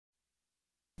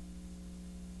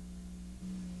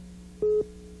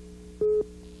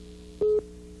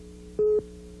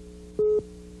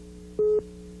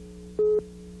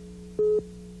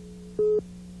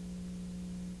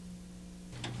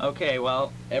Okay,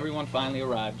 well, everyone finally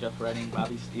arrived. Jeff Redding,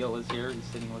 Bobby Steele is here. He's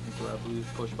sitting looking through our blues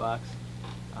push box.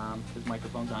 His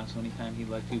microphone's on, so anytime he'd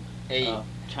like to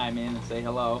chime in and say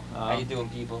hello. How you doing,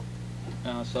 people?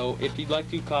 So if you'd like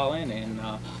to call in, and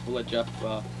we'll let Jeff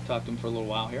talk to him for a little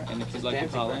while here. And if you'd like to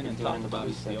call in and talk to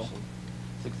Bobby Steele,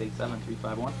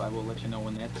 687-3515, we'll let you know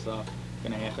when that's going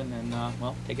to happen. And,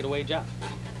 well, take it away, Jeff.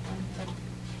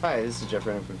 Hi, this is Jeff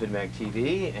Redding from FidMag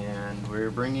TV, and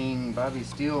we're bringing Bobby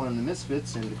Steele and the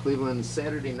Misfits into Cleveland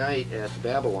Saturday night at the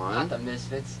Babylon. Not the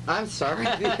Misfits. I'm sorry,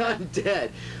 the Undead.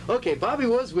 Okay, Bobby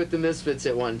was with the Misfits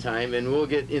at one time, and we'll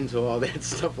get into all that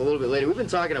stuff a little bit later. We've been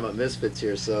talking about Misfits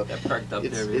here, so Got perked up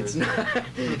it's not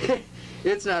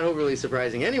it's not overly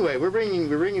surprising. Anyway, we're bringing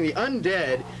the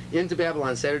Undead into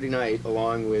Babylon Saturday night,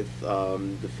 along with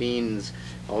the Fiends,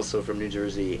 also from New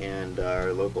Jersey, and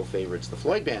our local favorites, the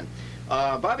Floyd Band.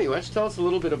 Bobby, why don't you tell us a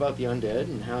little bit about the Undead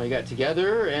and how you got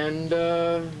together and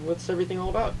what's everything all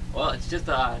about? Well, it's just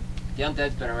the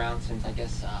Undead's been around since, I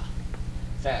guess,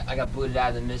 I got booted out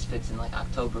of the Misfits in like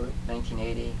October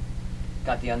 1980.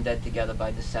 Got the Undead together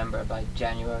by December. By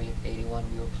January of '81,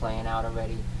 we were playing out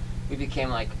already. We became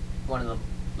like one of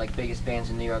the biggest bands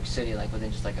in New York City, like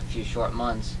within just like a few short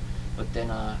months. But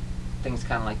then things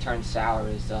kind of like turned sour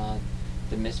as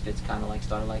the Misfits kind of like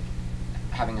started like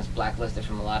having us blacklisted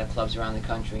from a lot of clubs around the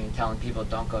country and telling people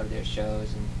don't go to their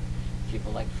shows, and people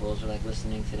like fools were like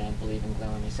listening to them, believing them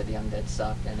when they said the Undead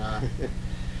sucked. And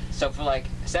so for like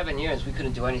 7 years we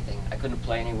couldn't do anything. I couldn't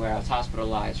play anywhere. I was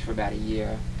hospitalized for about a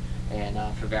year, and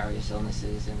for various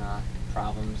illnesses and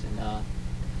problems, and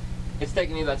it's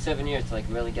taken me about 7 years to like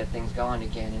really get things going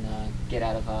again and get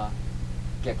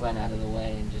Glenn out of the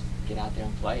way and just get out there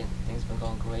and play. And things have been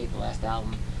going great. The last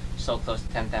album sold close to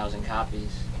 10,000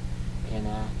 copies. And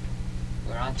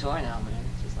we're on tour now, man.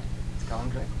 It's just like, it's going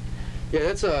great.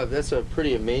 Yeah, that's a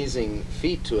pretty amazing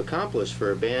feat to accomplish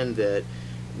for a band that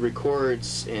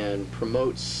records and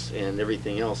promotes and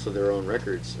everything else of their own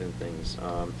records and things.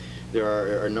 There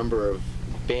are a number of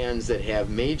bands that have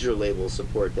major label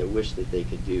support that wish that they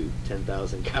could do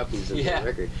 10,000 copies of their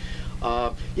record.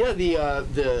 Yeah,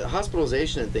 the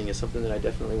hospitalization thing is something that I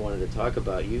definitely wanted to talk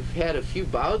about. You've had a few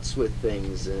bouts with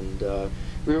things, and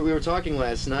we were talking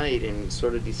last night and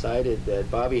sort of decided that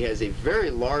Bobby has a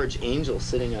very large angel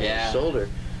sitting on his shoulder.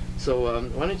 So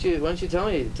why don't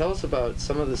you tell us about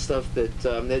some of the stuff that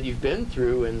that you've been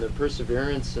through and the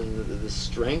perseverance and the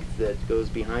strength that goes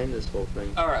behind this whole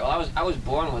thing. All right. Well, I was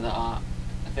born with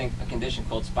I think a condition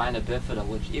called spina bifida,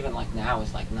 which even like now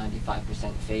is like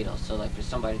 95% fatal. So like for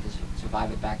somebody to survive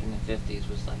it back in the 50s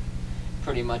was like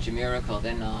pretty much a miracle.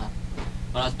 Then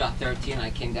when I was about 13, I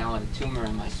came down with a tumor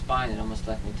in my spine. It almost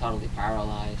left me totally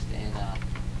paralyzed, and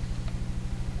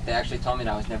they actually told me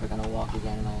that I was never going to walk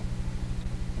again, and I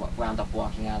wound up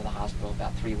walking out of the hospital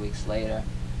about 3 weeks later.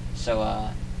 So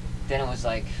then it was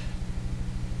like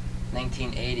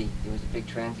 1980, there was a big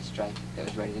transit strike that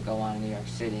was ready to go on in New York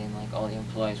City, and like all the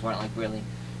employees weren't like really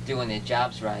doing their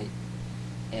jobs right.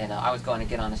 And I was going to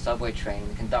get on a subway train.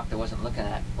 The conductor wasn't like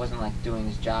doing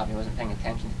his job. He wasn't paying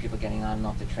attention to people getting on and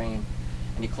off the train.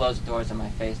 And he closed the doors in my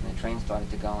face, and the train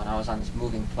started to go. And I was on this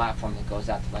moving platform that goes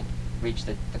out to like reach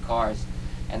the cars,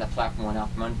 and the platform went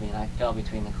out from under me, and I fell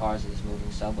between the cars of this moving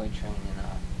subway train. And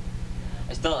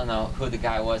I still don't know who the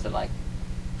guy was that like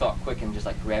thought quick and just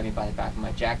like grabbed me by the back of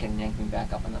my jacket and yanked me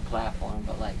back up on the platform.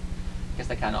 But like, I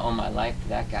guess I kind of owe my life to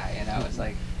that guy. And I was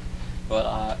like,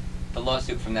 but the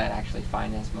lawsuit from that actually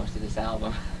financed most of this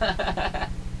album.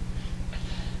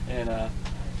 And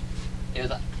it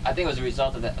was, I think it was a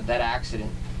result of that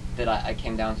accident that I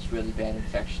came down with this really bad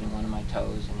infection in one of my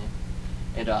toes, and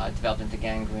it developed into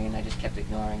gangrene. I just kept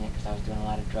ignoring it because I was doing a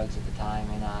lot of drugs at the time,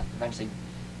 and eventually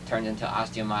turned into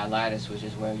osteomyelitis, which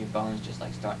is where your bones just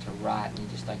like start to rot and you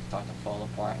just like start to fall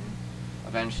apart. And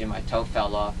eventually my toe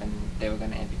fell off, and they were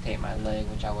going to amputate my leg,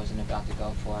 which I wasn't about to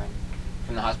go for. And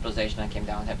from the hospitalization, I came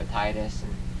down with hepatitis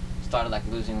and started like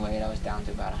losing weight. I was down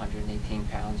to about 118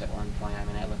 pounds at one point. I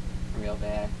mean, I looked real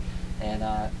bad. And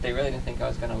they really didn't think I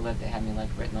was going to live. They had me like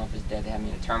written off as dead. They had me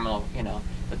in a terminal,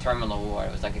 the terminal ward.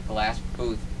 It was like a glass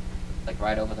booth, like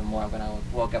right over the morgue. When I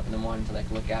woke up in the morning to like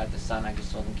look out at the sun, I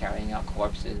just saw them carrying out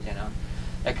corpses,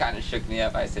 That kind of shook me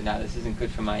up. I said, no, this isn't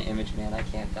good for my image, man. I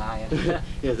can't die.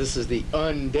 Yeah, this is the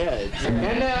Undead.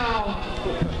 And now,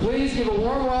 please give a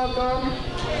warm welcome.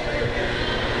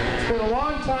 It's been a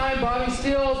long time. Bobby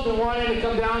Steele has been wanting to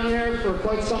come down here for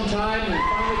quite some time, and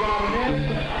finally got him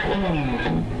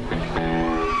in.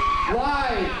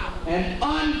 Live and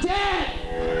Undead!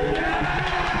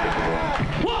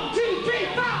 1, 2, 3,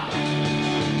 4!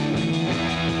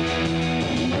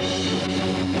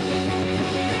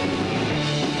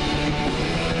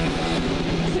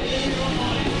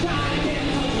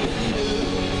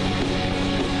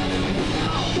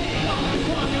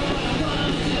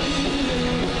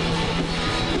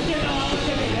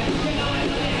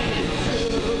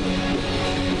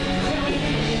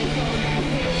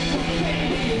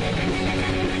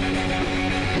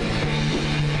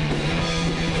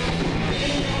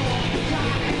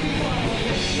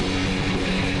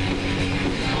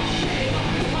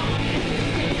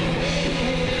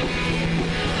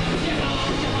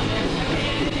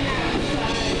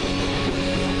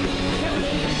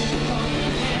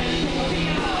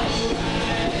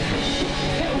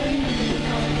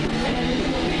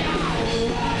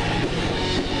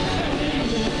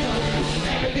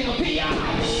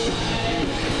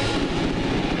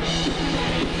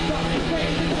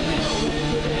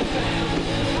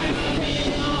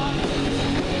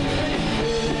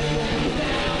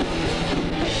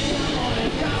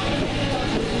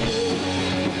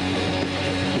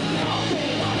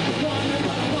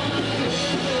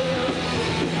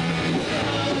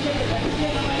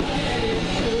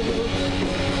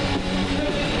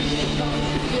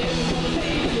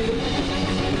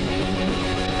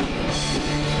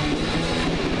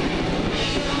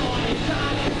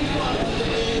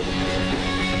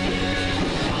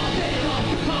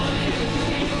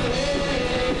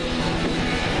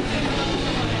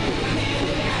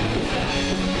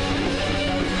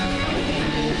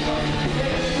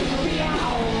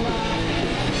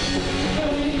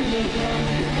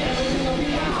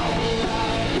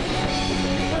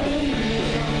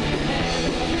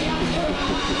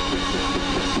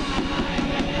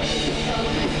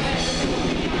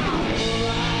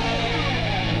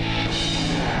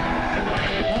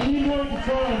 in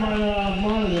front of my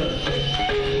monitor.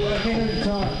 I can't hear the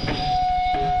guitar.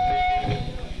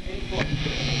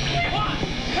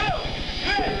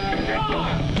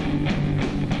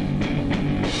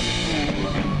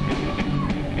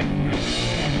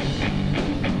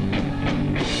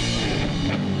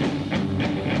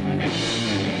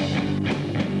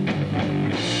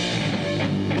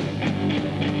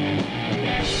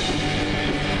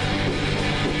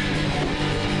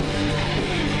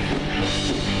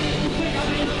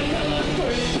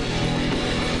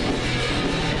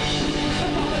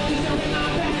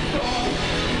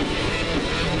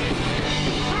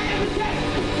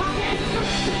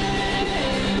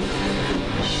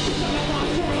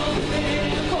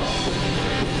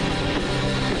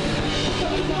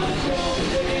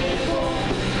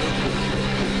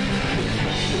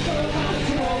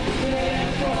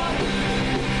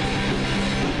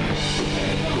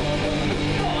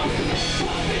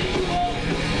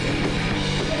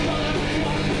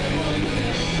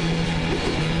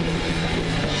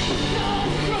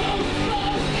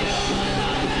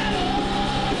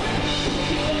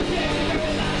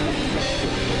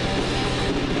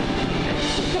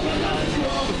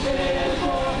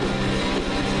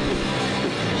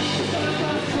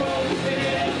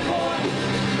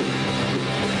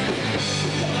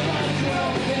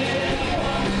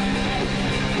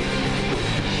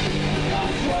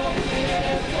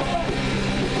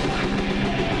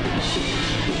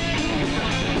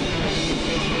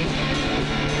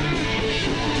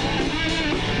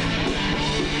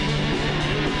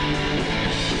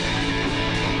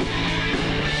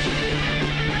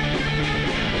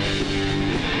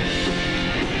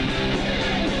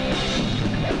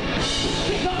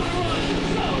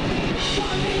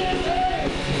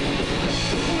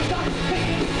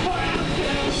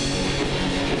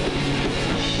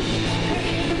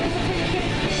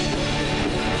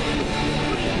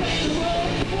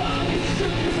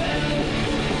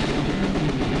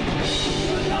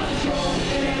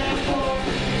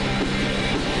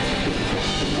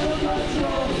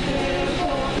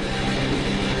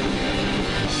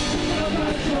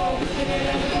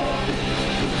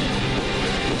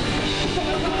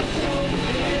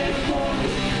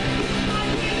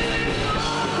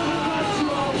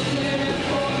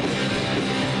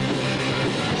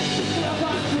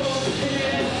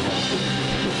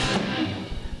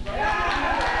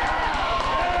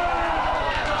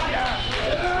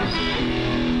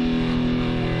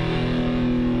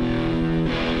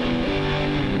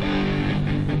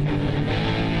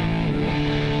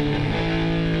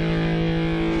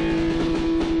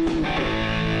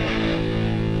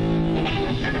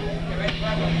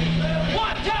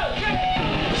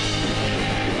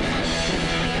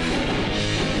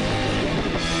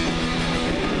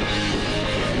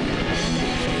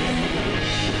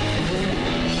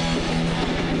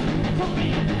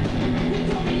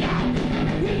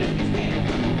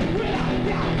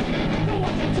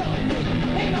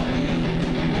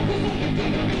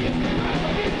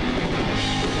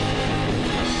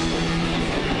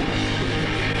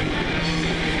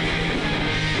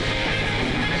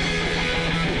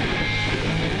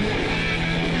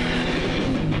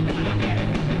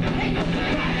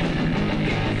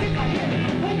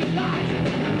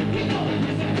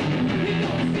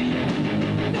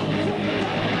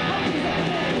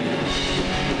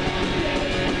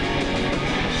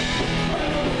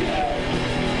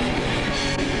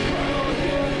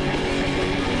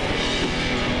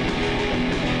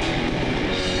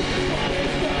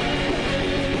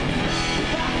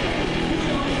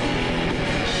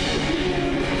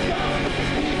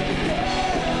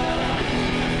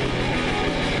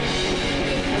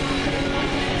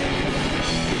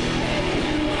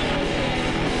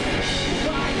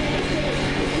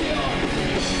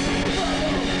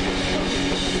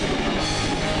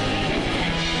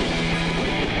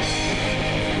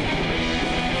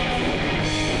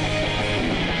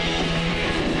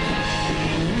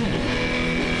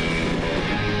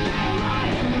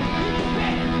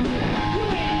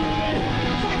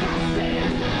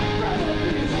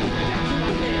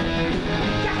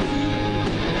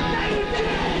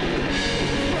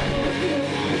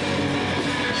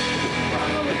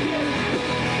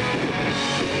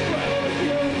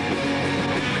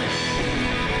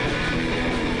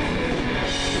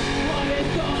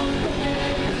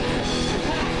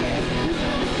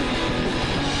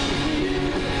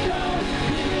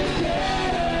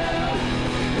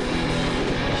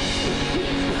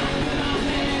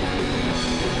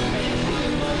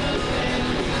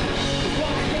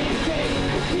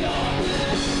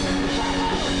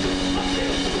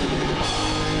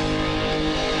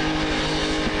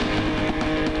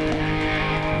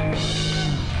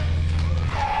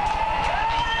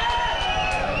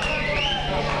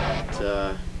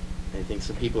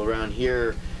 some people around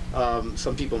here,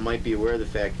 some people might be aware of the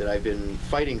fact that I've been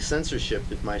fighting censorship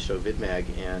with my show VidMag,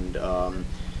 and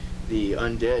the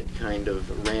Undead kind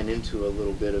of ran into a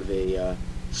little bit of a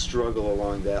struggle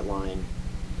along that line.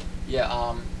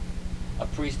 Yeah, a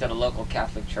priest at a local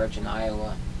Catholic church in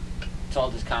Iowa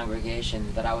told his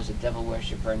congregation that I was a devil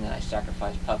worshiper and that I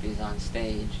sacrificed puppies on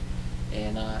stage,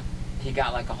 and he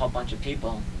got like a whole bunch of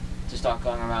people to start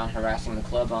going around harassing the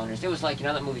club owners. It was like, you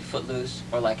know that movie Footloose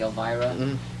or like Elvira?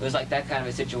 Mm-hmm. It was like that kind of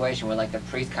a situation where like the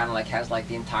priest kind of like has like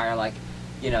the entire like,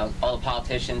 you know, all the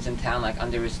politicians in town like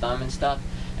under his thumb and stuff,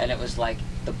 and it was like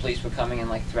the police were coming and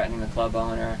like threatening the club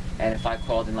owner, and if I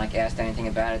called and like asked anything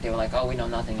about it, they were like, oh, we know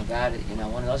nothing about it, you know,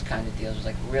 one of those kind of deals. It was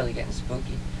like really getting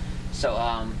spooky. So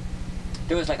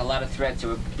there was like a lot of threats.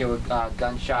 There were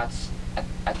gunshots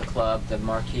at the club. The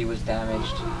marquee was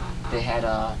damaged. They had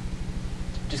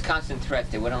just constant threats.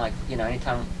 They wouldn't, like, you know,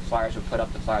 anytime flyers were put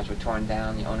up, the flyers were torn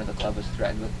down. The owner of the club was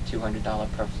threatened with $200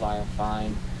 per flyer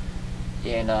fine.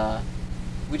 And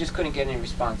we just couldn't get any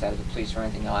response out of the police or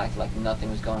anything. They acted like nothing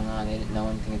was going on. They didn't know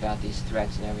anything about these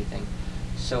threats and everything.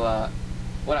 So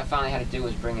what I finally had to do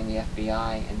was bring in the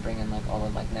FBI and bring in like all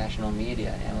the like national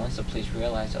media. And once the police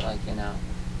realized that, like, you know,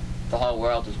 the whole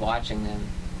world was watching them,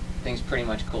 things pretty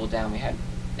much cooled down. We had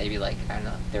maybe like, I don't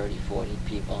know, 30, 40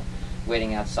 people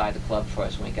waiting outside the club for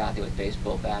us when we got there with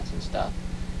baseball bats and stuff.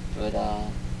 But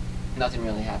nothing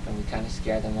really happened. We kind of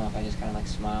scared them off. I just kind of like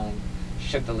smiled and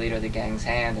shook the leader of the gang's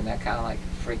hand, and that kind of like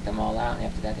freaked them all out. And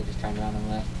after that, they just turned around and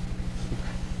left.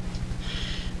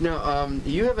 Now,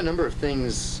 you have a number of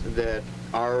things that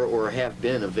are or have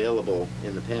been available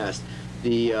in the past.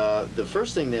 The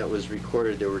first thing that was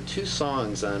recorded, there were 2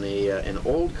 songs on an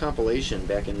old compilation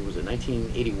back in, was it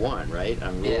 1981, right?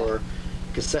 On Roar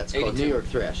cassettes called 82. New York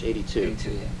Thrash, 82.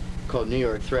 82, yeah. Called New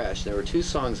York Thrash. There were 2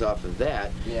 songs off of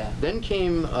that. Yeah. Then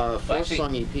came a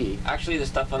 4-song EP. Actually, the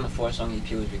stuff on the 4-song EP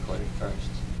was recorded first.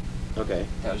 Okay.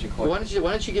 That was recorded.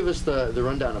 Why don't you give us the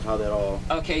rundown of how that all...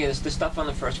 Okay, yeah, the stuff on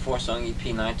the first 4-song EP,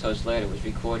 9 Toes Later, was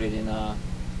recorded in,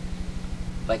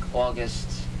 like, August.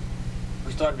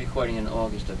 We started recording in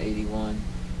August of '81,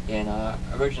 and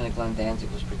originally Glenn Danzig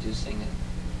was producing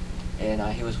it, and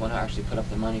he was one who actually put up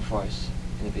the money for us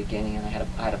in the beginning, and I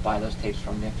had to buy those tapes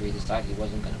from him after he decided he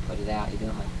wasn't going to put it out. He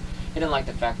didn't like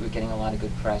the fact that we were getting a lot of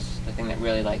good press. The thing that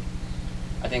really, like,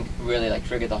 I think really like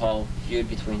triggered the whole feud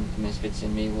between the Misfits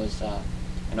and me was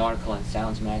an article in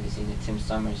Sounds magazine that Tim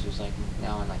Summers, who's like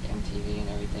now on like MTV and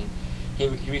everything, he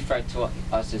referred to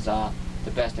us as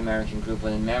the best American group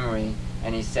within memory,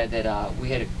 and he said that we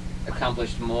had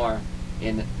accomplished more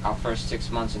in our first 6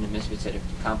 months than the Misfits had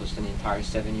accomplished in the entire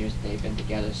 7 years that they've been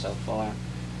together so far.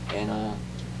 And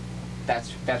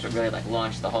that's what really like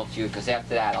launched the whole feud, because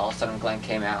after that, all of a sudden Glenn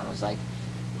came out and was like,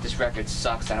 this record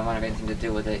sucks, I don't want to have anything to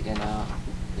do with it, you know.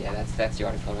 Yeah, that's the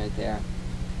article right there.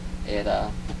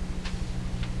 That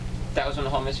was when the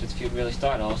whole Misfits feud really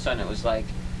started. All of a sudden it was like,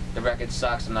 the record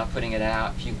sucks, I'm not putting it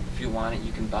out, if you want it,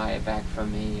 you can buy it back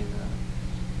from me, and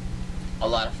a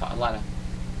lot of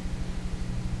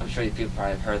I'm sure you people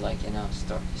probably have heard, like, you know,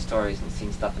 stories and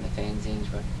seen stuff in the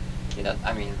fanzines where, you know,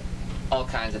 I mean, all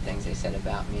kinds of things they said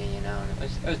about me, you know, and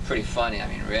it was pretty funny, I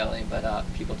mean, really, but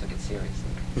people took it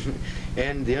seriously.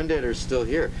 And the Undead are still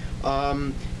here.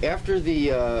 After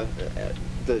the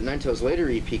 9 Toes Later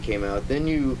EP came out, then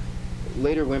you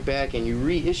later went back and you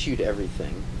reissued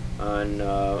everything on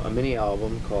a mini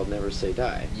album called Never Say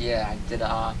Die. Yeah, I did.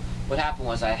 What happened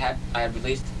was I had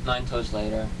released 9 Toes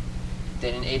Later.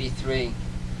 Then in '83,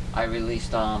 I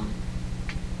released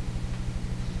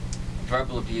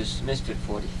Verbal Abuse Misfit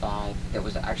 45. That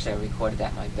was actually, I recorded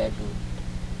that in my bedroom.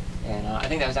 And I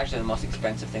think that was actually the most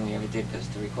expensive thing we ever did, because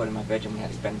to record in my bedroom, we had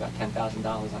to spend about $10,000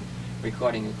 on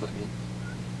recording equipment.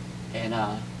 And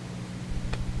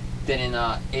then in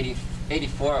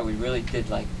 '84, we really did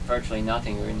like virtually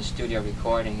nothing. We were in the studio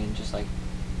recording and just like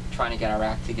trying to get our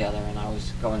act together, and I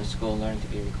was going to school learning to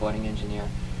be a recording engineer.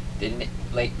 Then in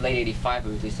late '85,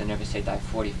 we released the Never Say Die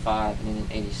 45, and then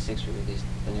in '86, we released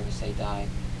the Never Say Die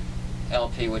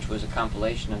LP, which was a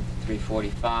compilation of the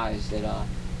 345s that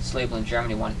this label in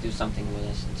Germany wanted to do something with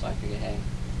us, and so I figured, hey,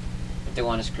 if they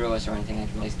want to screw us or anything, I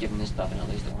can at least give them this stuff, and at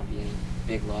least there won't be any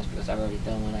big loss, because I've already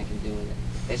done what I can do with it.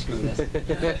 They screwed us.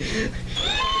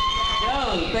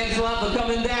 Yo, thanks a lot for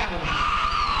coming down.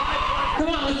 Come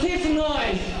on, let's hear some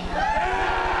noise.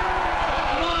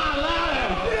 Come on, louder.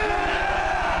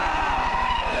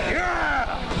 Yeah.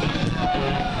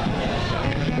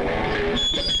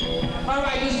 All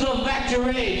right, this is a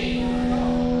factory.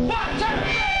 1, 2,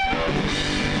 3.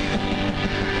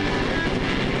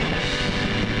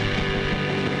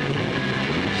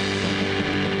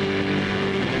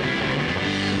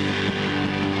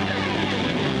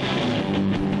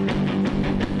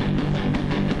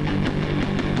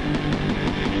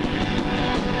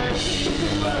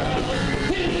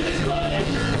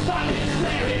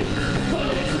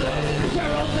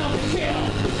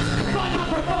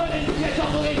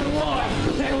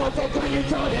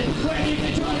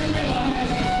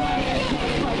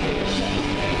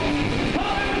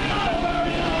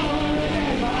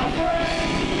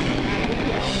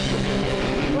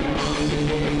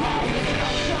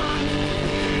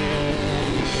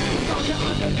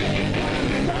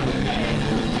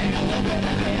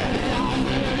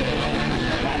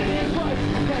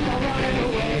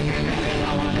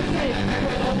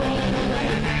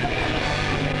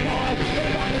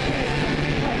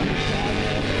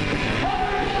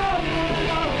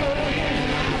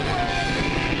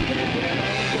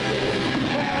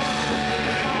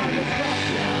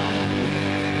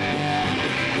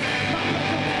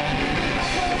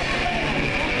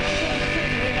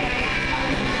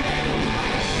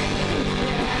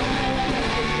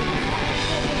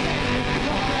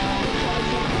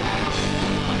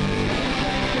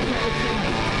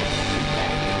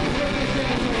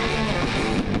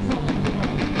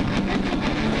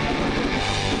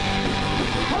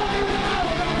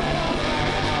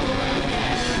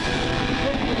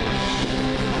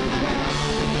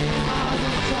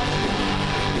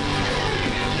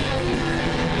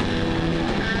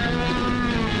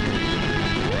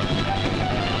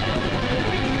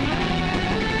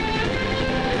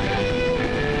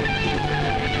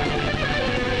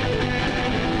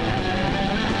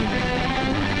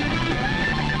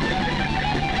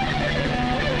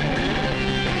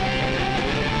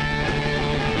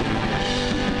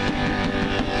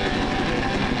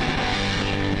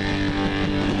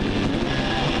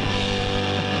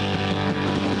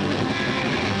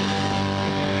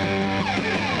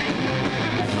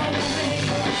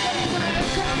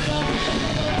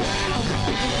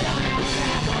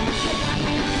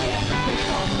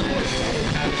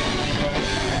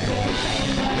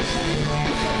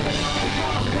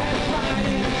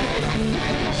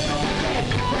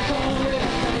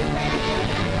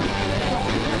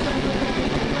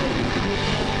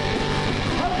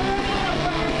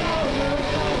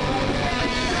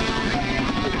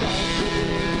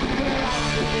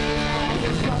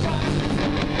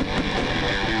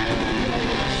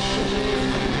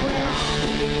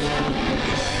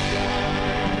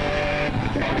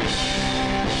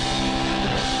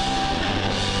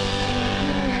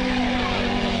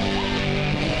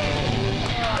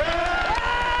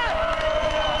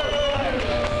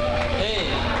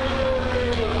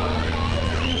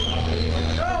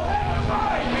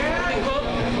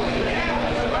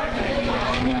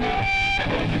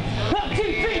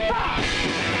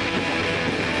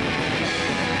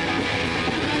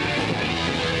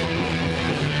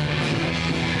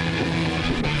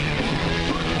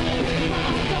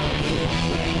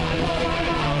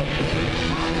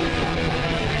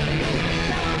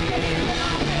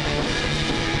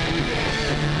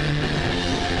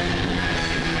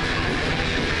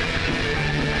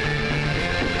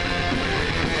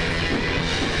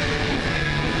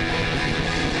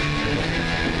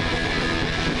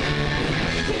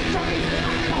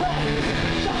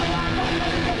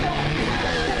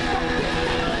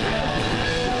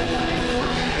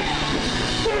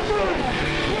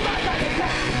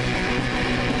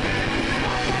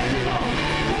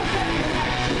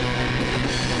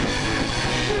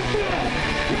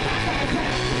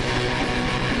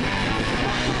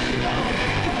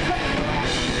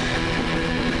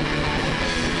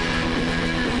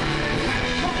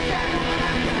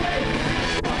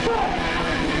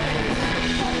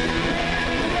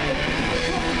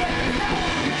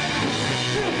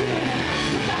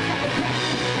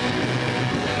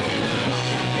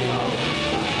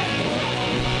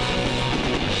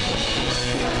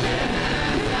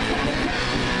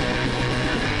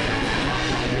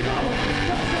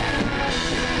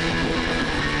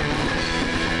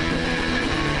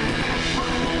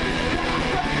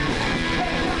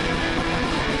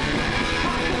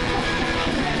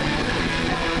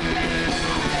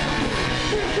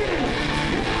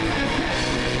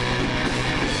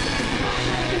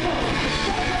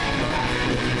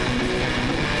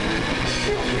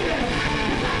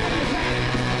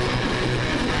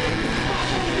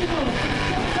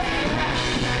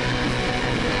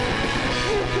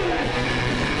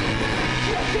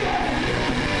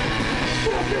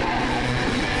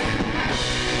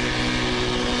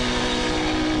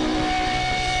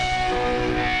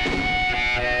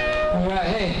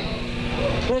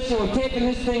 Listen, we're taping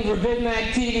this thing for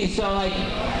VidMac TV, so like,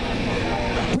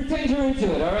 pretend you're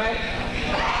into it, all right?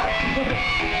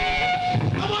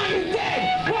 I want you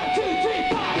dead! 1, 2, 3,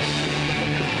 5!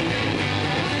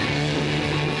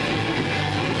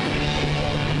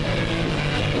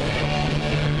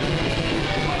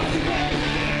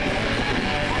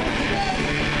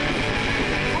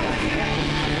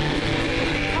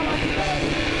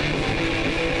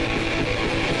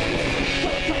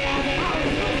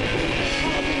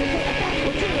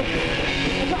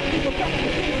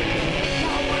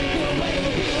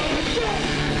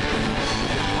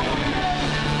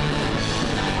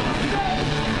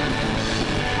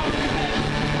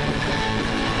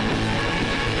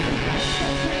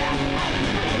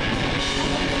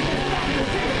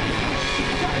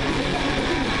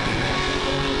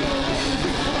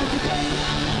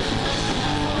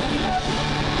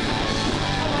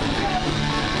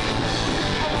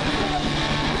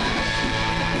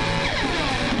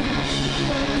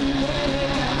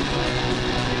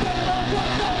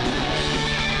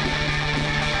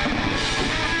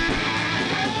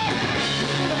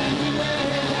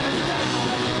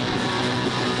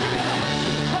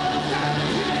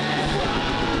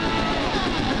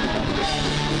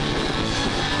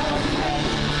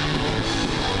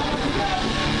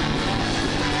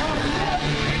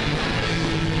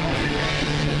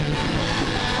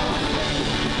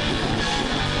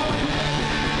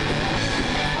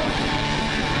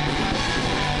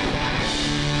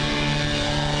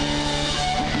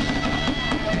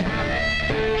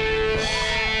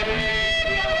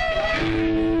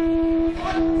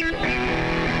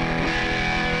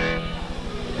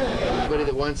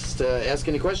 Wants to ask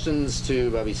any questions to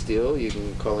Bobby Steele, you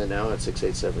can call in now at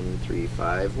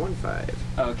 687-3515.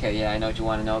 Okay, yeah, I know what you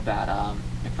want to know about.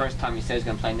 The first time he said he was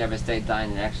going to play Never Stay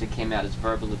Dying, and it actually came out as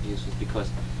verbal abuse, was because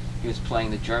he was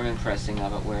playing the German pressing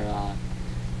of it, where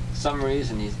some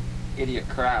reason these idiot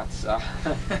Krauts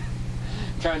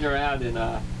turned around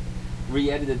and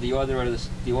re-edited the order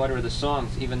of the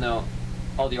songs, even though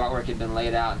all the artwork had been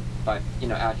laid out by,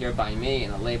 out here by me,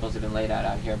 and the labels had been laid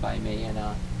out here by me, and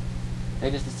they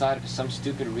just decided for some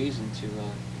stupid reason to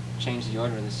change the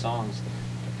order of the songs.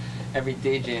 Every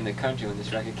DJ in the country when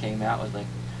this record came out was like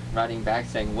writing back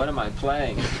saying, "What am I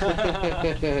playing?"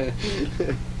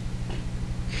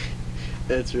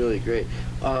 That's really great.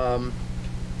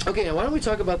 Okay, now why don't we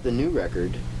talk about the new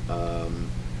record?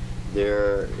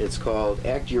 It's called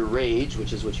Act Your Rage,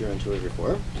 which is what you're on tour here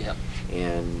for. Yep.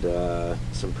 And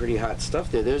some pretty hot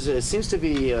stuff there. It seems to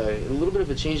be a little bit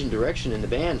of a change in direction in the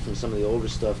band from some of the older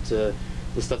stuff to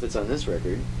the stuff that's on this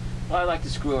record. Well, I like to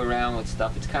screw around with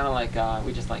stuff. It's kind of like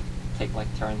we just like take like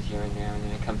turns here and there, and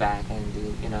then we come back and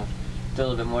do do a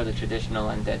little bit more of the traditional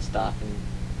Undead stuff,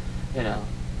 and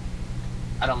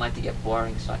I don't like to get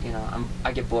boring, so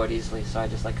I get bored easily, so I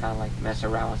just like kind of like mess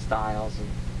around with styles and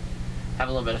have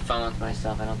a little bit of fun with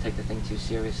myself. I don't take the thing too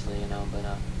seriously, but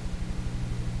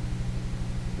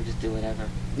we just do whatever.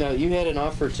 Now, you had an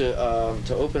offer to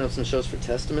open up some shows for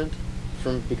Testament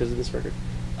because of this record.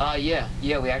 Yeah,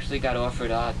 we actually got offered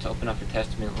to open up for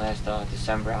Testament last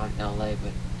December out in LA,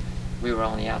 but we were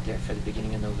only out there for the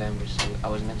beginning of November, so I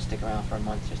wasn't going to stick around for a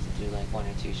month just to do like 1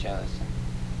 or 2 shows.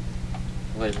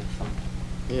 It would have been fun.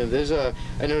 Yeah,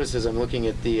 I noticed as I'm looking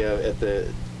at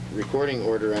the recording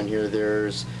order on here,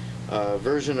 there's a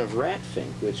version of Ratt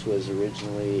Fink, which was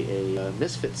originally a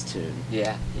Misfits tune.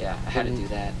 Yeah, I had to do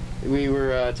that. We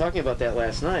were talking about that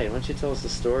last night. Why don't you tell us the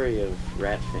story of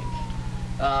Ratt Fink?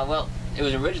 Well, it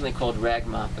was originally called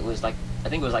Ragmuff. It was like, I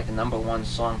think it was like the #1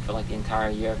 song for like the entire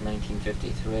year of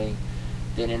 1953.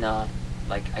 Then in I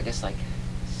guess like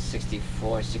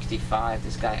 64, 65,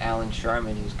 this guy Alan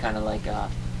Sherman, who's kind of like a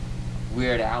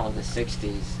Weird Al of the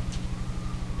 60s,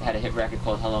 had a hit record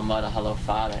called Hello Mother, Hello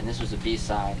Father, and this was a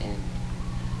B-side, and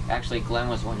actually Glenn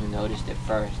was the one who noticed it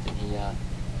first, and he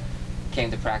came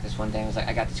to practice one day and was like,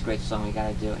 "I got this great song, we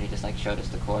gotta do it," and he just like showed us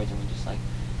the chords, and we just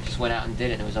went out and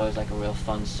did it, and it was always like a real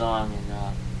fun song, and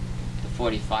the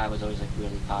 45 was always like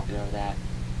really popular with that.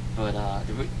 But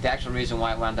the actual reason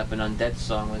why it wound up an Undead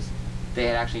song was they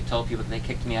had actually told people that they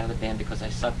kicked me out of the band because I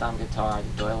sucked on guitar,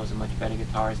 that Doyle was a much better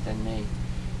guitarist than me,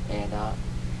 and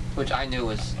which I knew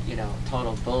was,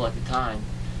 total bull at the time.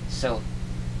 So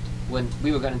when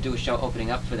we were going to do a show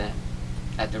opening up for them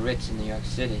at the Ritz in New York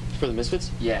City. For the Misfits?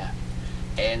 Yeah.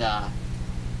 And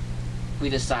we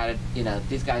decided,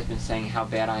 these guys have been saying how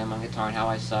bad I am on guitar and how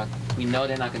I suck. We know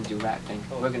they're not going to do Ratt Fink.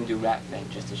 We're going to do Ratt Fink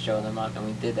just to show them up, and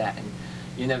we did that. And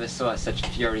you never saw such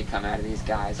fury come out of these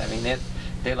guys. I mean,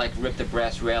 they like ripped the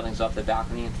brass railings off the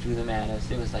balcony and threw them at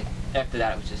us. It was like, after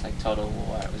that, it was just like total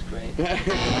war. It was great.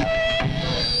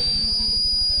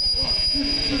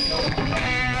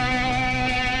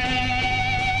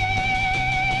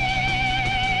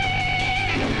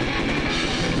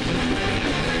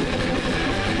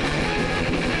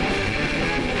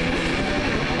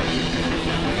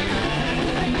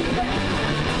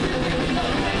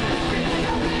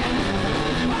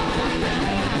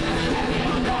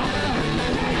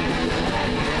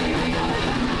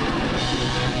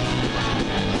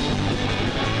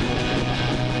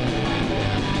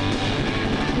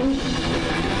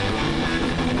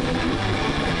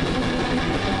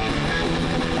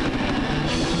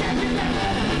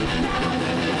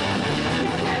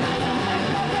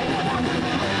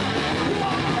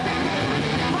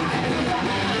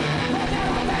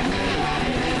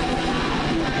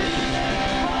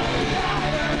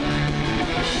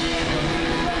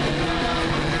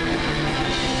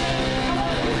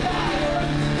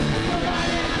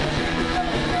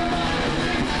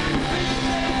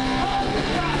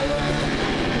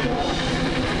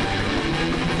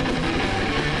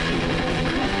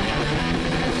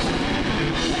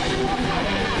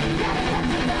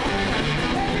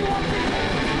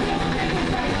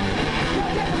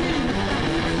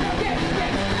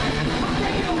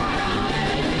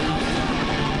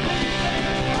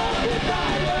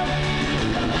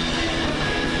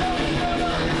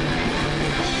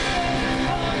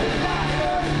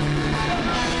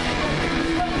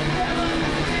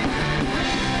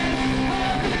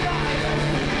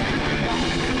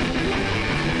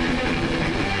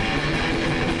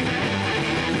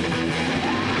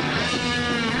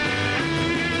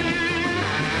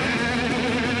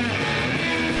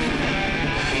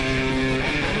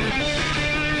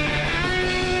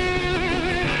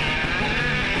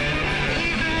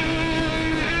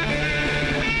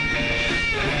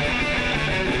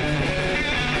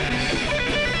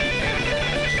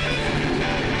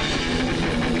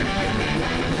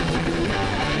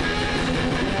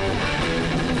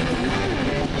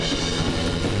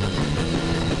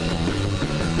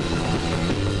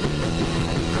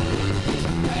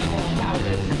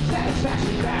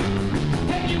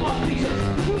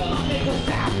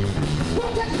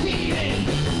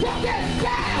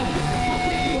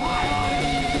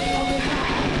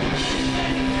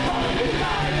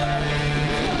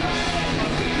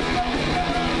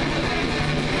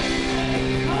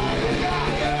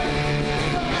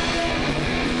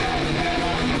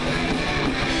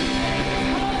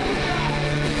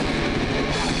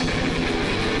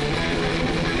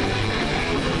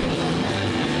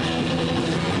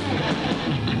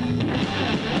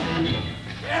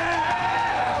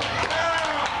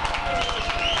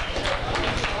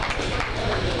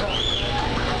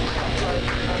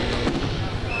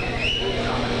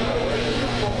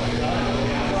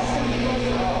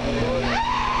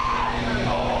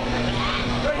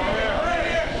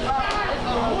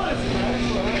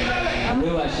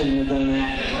 shouldn't have done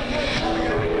that.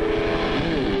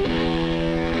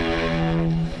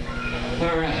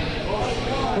 All right.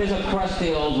 Here's a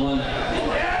crusty old one.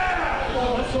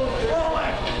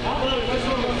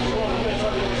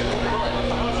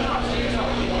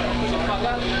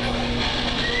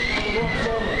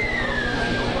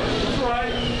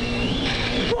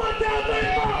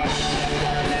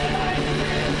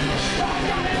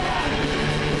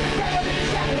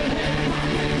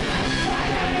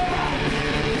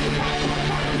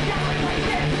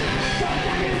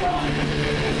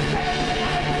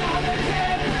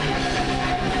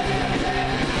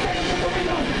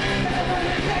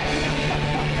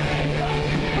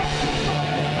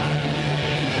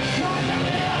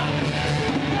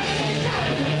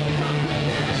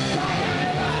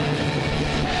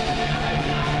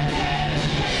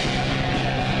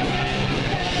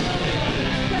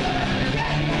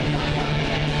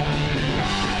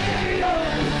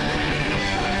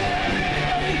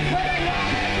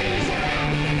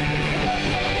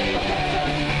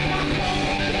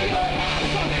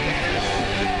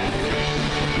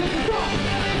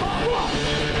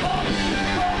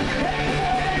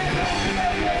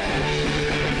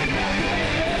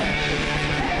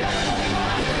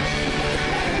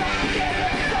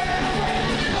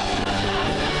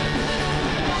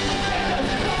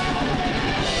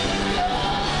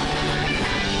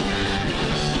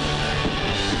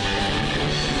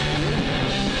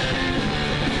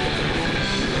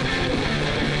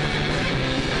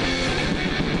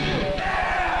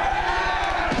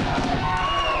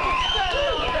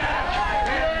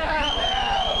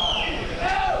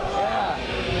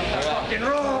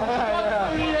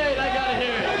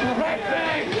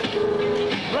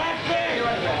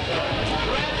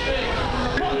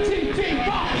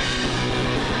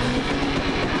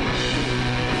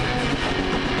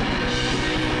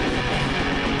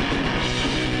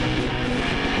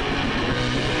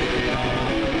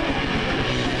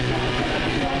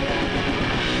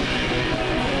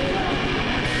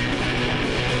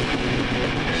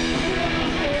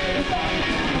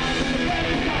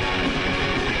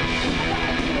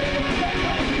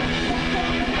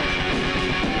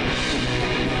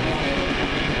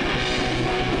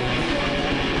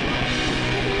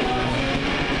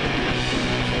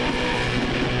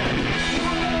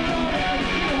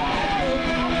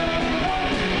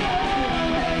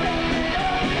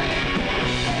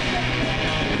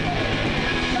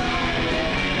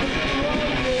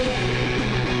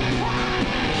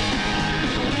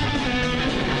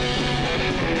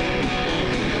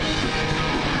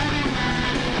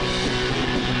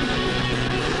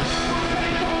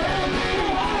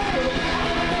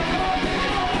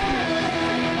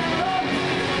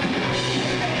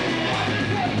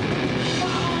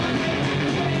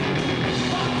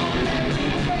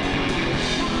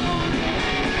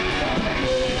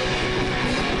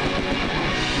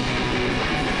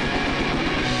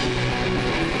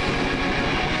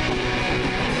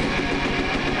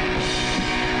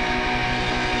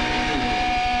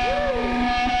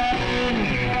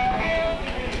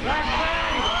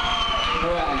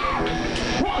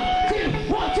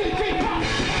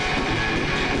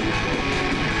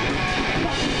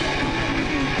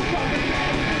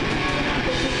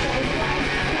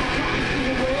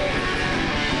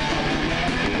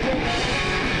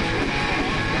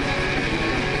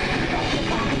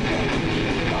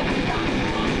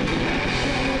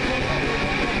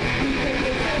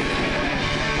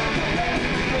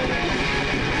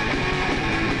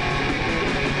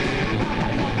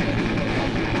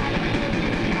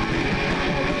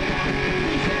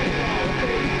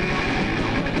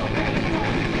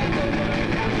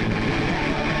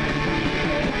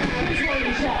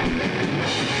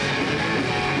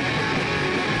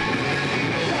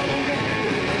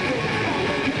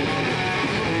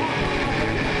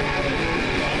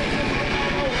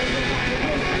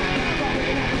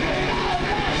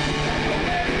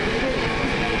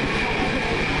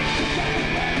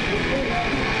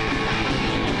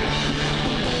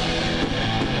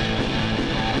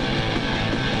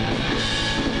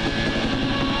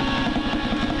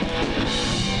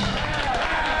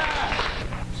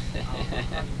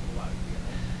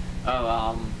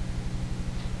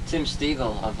 Tim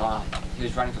Steele of he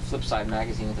was writing for Flipside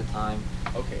magazine at the time.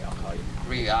 Okay, I'll call you.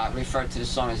 Referred to the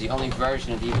song as the only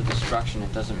version of Evil Destruction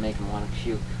that doesn't make him want to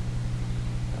puke.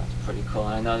 That's pretty cool.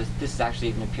 And I know this actually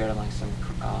even appeared on like some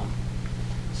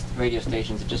radio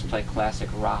stations that just play classic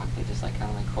rock. They just like kind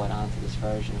of like caught on to this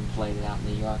version and played it out in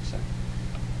New York. So,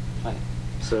 funny.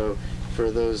 So,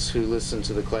 for those who listen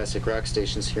to the classic rock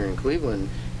stations here in Cleveland,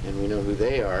 and we know who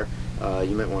they are,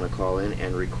 you might want to call in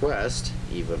and request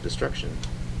Eve of Destruction.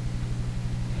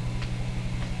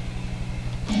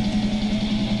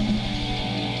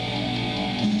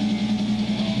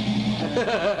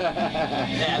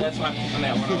 Yeah, that's why I'm picking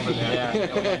that one over there.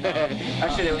 Yeah.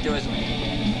 Actually, there was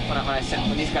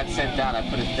when these got sent out, I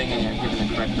put a thing in there giving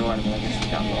the correct order, but I guess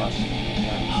it got lost.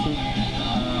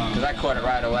 Because I caught it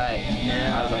right away.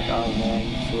 Yeah. I was like, oh man,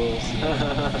 you fools.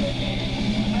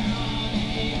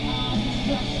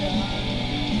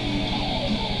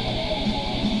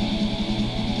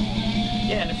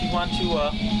 Yeah, and if you want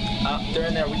to,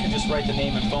 during there, we could just write the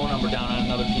name and phone number down on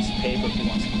another piece of paper if you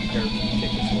want some pair of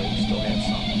tickets away. We still have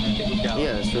some. I think we've got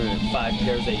Yeah, that's right. 5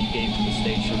 pairs that you gave to the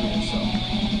stage shooter, so.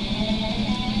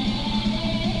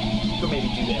 We'll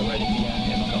maybe do that right at the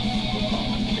end. Have a couple people call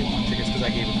and they want tickets because I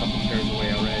gave a couple pairs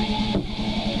away already.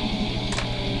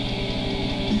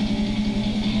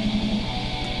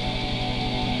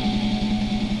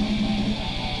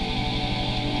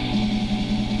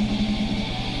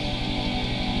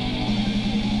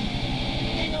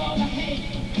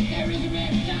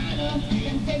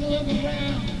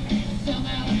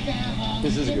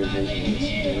 This is a good version of this.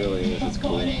 It really is. It's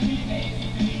cool.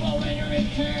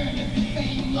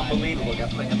 Unbelievable. Got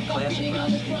playing on the classic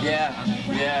rock.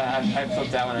 Yeah, I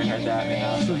flipped out when I heard that.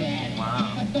 I was like,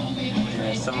 Wow.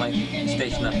 yeah, some like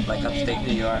station up like upstate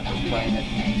New York was playing a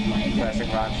classic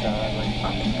rock show. I was like,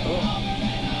 fucking cool.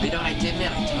 But you know what I did,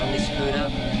 man? I totally screwed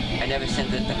up. I never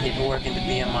sent the paperwork into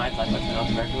BMI like when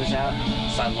the record was out,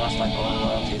 so I lost like all the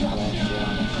royalties for last year.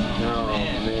 Oh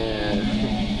man.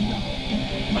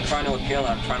 I'm trying to appeal.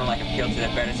 I'm trying to like appeal to the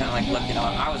better sound. Like, look, you know,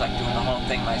 I was like doing the whole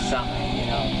thing myself, you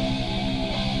know.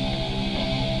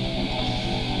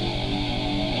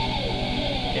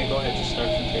 Okay, go ahead. Just start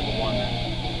from table 1 then.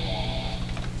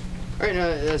 All right,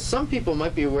 now, some people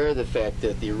might be aware of the fact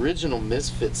that the original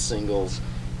Misfits singles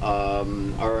are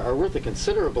worth a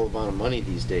considerable amount of money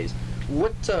these days.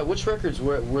 Which records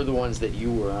were the ones that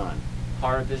you were on?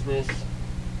 Horror Business,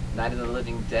 Night of the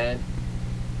Living Dead,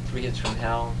 3 Hits from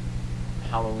Hell,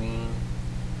 Halloween.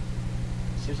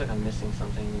 Seems like I'm missing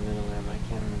something in the middle there, but I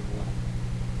can't remember what.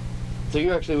 So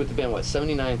you're actually with the band, what,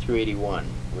 79 through 81?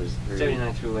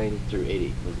 79 through 80. Through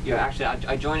 80. Yeah, actually,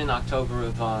 I joined in October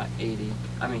of 80.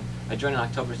 I mean, I joined in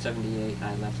October 78, and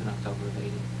I left in October of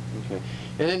 80. Okay.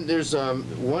 And then there's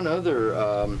one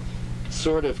other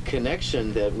sort of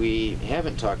connection that we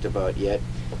haven't talked about yet.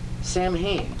 Sam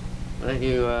Hain. Why don't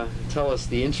you tell us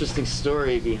the interesting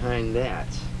story behind that?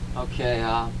 Okay,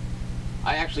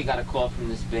 I actually got a call from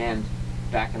this band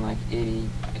back in like 80,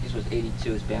 I guess it was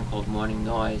 82, this band called Morning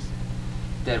Noise,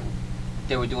 that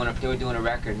they were doing a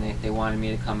record, and they wanted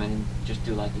me to come in and just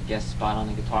do like a guest spot on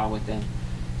the guitar with them.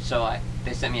 So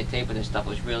they sent me a tape of their stuff. It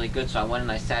was really good, so I went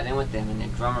and I sat in with them, and their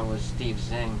drummer was Steve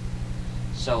Zing.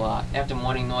 So after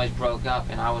Morning Noise broke up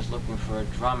and I was looking for a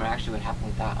drummer, actually what happened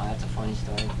with that, oh, that's a funny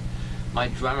story. My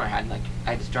drummer had I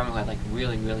had this drummer who had like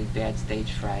really, really bad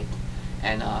stage fright,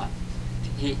 and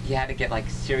he had to get like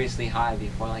seriously high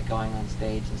before like going on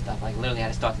stage and stuff. Like literally had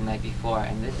to start the night before,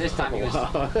 and this time he was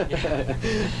yeah,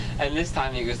 and this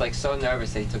time he was like so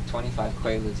nervous that he took 25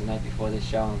 Quaaludes the night before the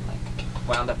show and like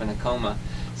wound up in a coma.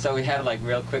 So we had to like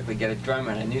real quickly get a drummer,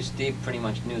 and I knew Steve pretty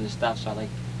much knew the stuff, so I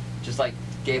just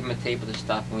gave him a tape of the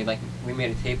stuff, and we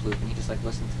made a tape loop, and he just like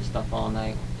listened to the stuff all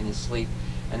night in his sleep,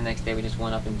 and the next day we just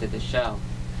went up and did the show.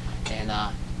 And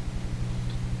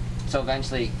so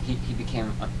eventually he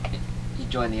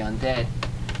joined the Undead,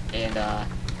 and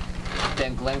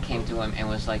then Glenn came to him and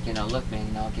was like, you know, look man,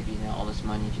 you know, I'll give you, all this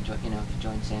money if you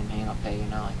join Sam Hain, I'll pay you,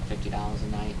 like $50 a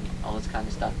night and all this kind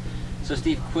of stuff. So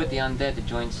Steve quit the Undead to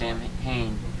join Sam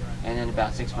Hain, and then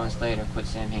about 6 months later quit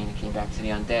Sam Hain and came back to the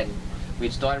Undead. And we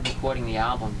had started recording the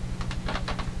album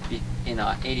in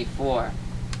 '84,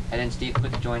 and then Steve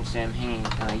quit to join Sam Hain,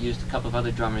 and I used a couple of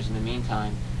other drummers in the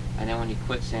meantime, and then when he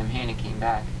quit Sam Hain and came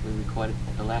back, we recorded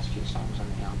the last few songs on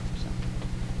the album. So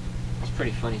it's a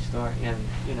pretty funny story, and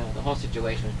you know, the whole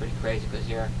situation was pretty crazy because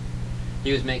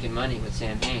he was making money with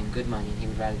Sam Hain, good money, and he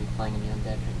would rather be playing in the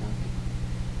Undead right now.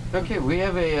 Okay, we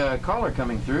have a caller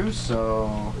coming through,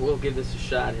 so... We'll give this a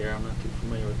shot here. I'm not too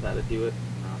familiar with how to do it.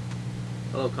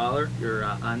 Hello, caller. You're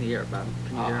on the air, Bob.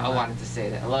 Can you hear him? I wanted to say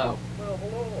that. Hello. Well,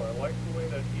 hello. I like the way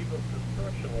that Eve of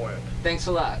Destruction went. Thanks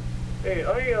a lot. Hey,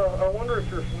 I wonder if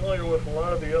you're familiar with a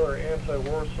lot of the other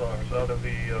anti-war songs out of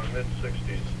the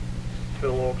mid-'60s.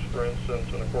 Phil Oakes, for instance,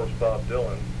 and of course Bob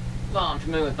Dylan. Well, I'm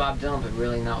familiar with Bob Dylan, but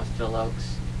really not with Phil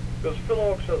Oakes. Because Phil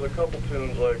Oakes has a couple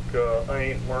tunes like I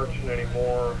Ain't Marching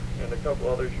Anymore and a couple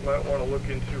others you might want to look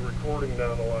into recording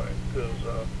down the line.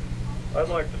 Because I'd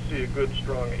like to see a good,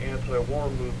 strong anti-war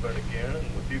movement again.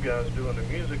 And with you guys doing the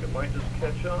music, it might just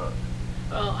catch on.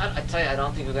 Well, I tell you, I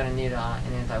don't think we're going to need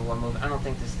an anti-war movement. I don't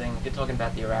think this thing, if you're talking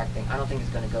about the Iraq thing, I don't think it's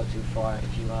going to go too far.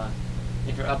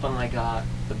 If you're up on like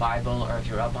the Bible, or if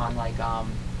you're up on like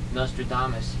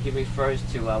Nostradamus, he refers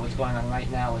to what's going on right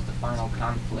now as the final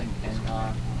conflict,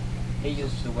 and he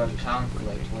uses the word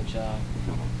conflict, which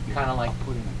kind of like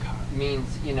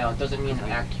means, you know, it doesn't mean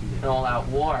an all-out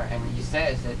war. And he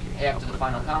says that after the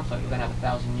final conflict, we're going to have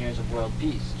 1,000 years of world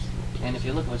peace. And if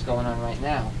you look at what's going on right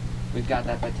now, we've got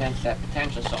that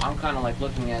potential. So I'm kind of like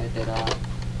looking at it that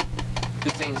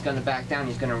Hussein's going to back down.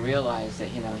 He's going to realize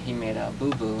that, you know, he made a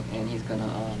boo-boo, and he's going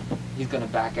to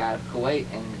back out of Kuwait,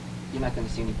 and you're not going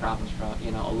to see any problems for,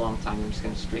 you know, a long time. You're just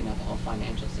going to straighten out the whole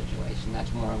financial situation.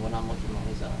 That's more what I'm looking at,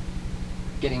 is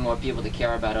getting more people to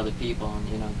care about other people, and,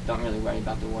 you know, don't really worry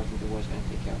about the war. I think the war's going to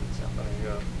take care of itself.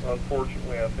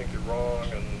 Unfortunately, I think you're wrong,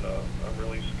 and I'm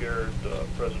really scared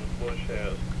President Bush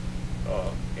has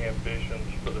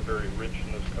ambitions for the very rich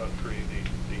in this country,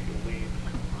 the elite,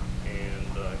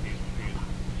 and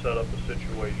he's set up a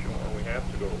situation where we have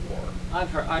to go to war.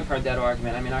 I've heard that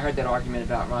argument. I mean, I heard that argument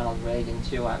about Ronald Reagan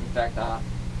too. In fact,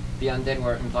 the Undead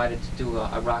were invited to do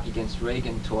a Rock Against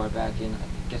Reagan tour back in,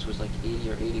 I guess it was like 80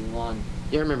 or 81.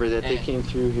 Yeah, I remember that. They came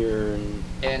through here, and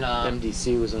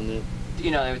MDC was on that.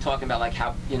 You know, they were talking about like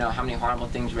how, you know, how many horrible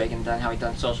things Reagan done, how he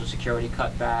done Social Security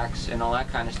cutbacks and all that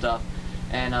kind of stuff.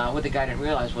 And what the guy didn't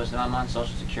realize was that I'm on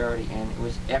Social Security, and it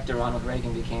was after Ronald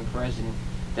Reagan became president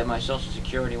that my Social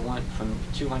Security went from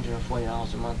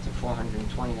 $240 a month to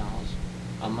 $420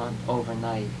 a month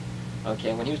overnight.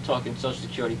 Okay, when he was talking Social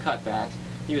Security cutbacks,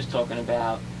 he was talking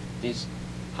about these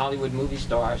Hollywood movie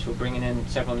stars who were bringing in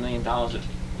several $1 million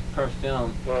per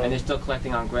film, and they're still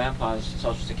collecting on Grandpa's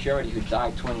Social Security, who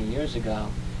died 20 years ago,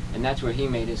 and that's where he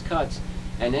made his cuts.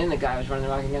 And then the guy was running the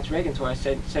Rock Against Reagan tour. I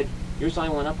said, yours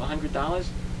only went up $100?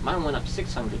 Mine went up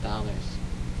 $600.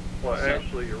 Well,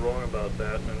 actually, you're wrong about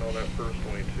that, and I know that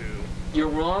personally, too. You're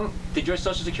wrong? Did your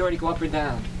Social Security go up or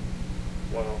down?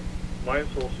 Well, my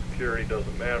Social Security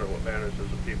doesn't matter. What matters is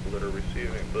the people that are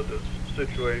receiving. But this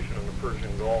situation in the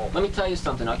Persian Gulf... Let me tell you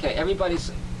something, okay?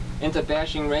 Everybody's into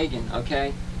bashing Reagan,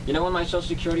 okay? You know when my Social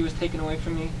Security was taken away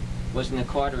from me? It was in the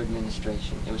Carter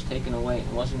administration. It was taken away.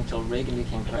 It wasn't until Reagan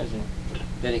became president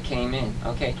that it came in,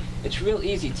 okay? It's real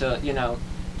easy to, you know,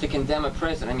 to condemn a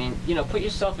president. I mean, you know, put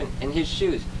yourself in his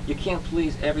shoes. You can't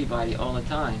please everybody all the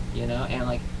time, you know? And,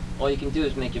 like, all you can do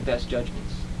is make your best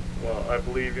judgments. Well, I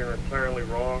believe you're entirely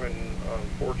wrong, and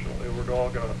unfortunately, we're all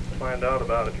going to find out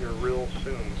about it here real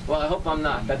soon. Well, I hope I'm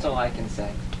not. That's all I can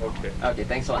say. Okay. Okay,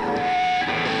 thanks a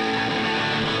lot.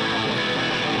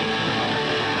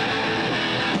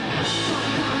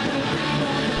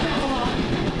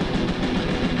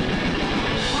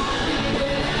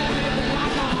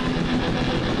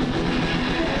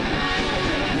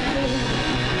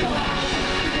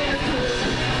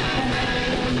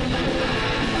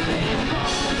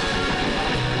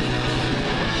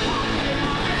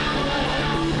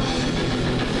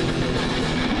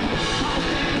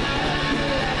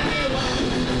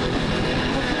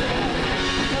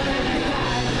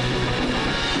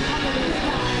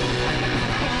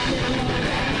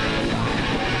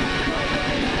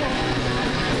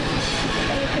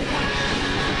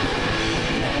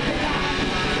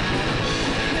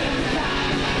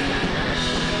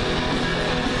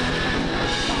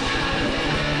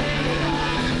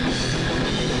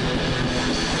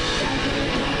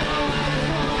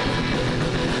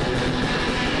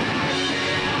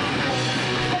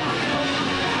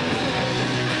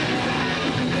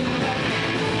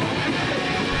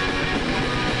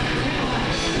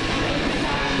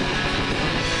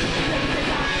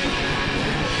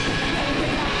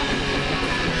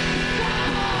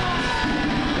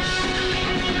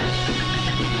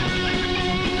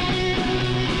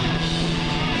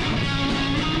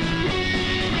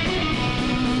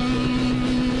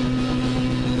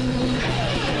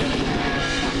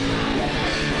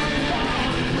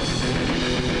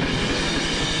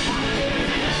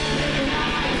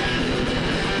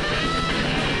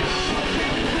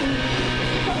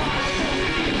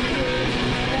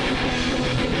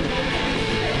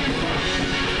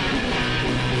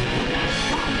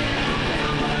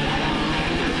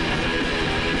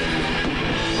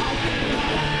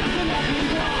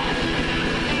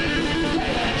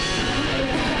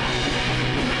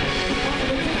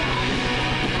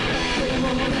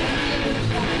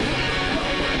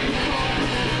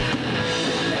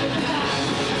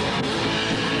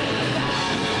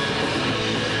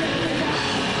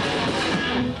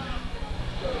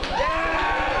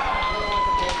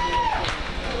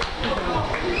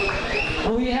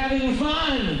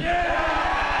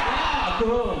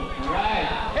 Right.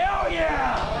 Hell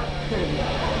yeah!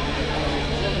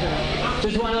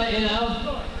 Just want to let you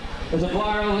know, there's a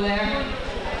bar over there.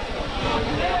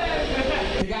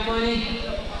 If you got money,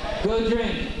 go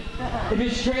drink. If you're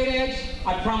straight edge,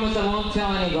 I promise I won't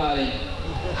tell anybody.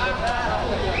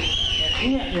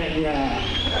 Yeah.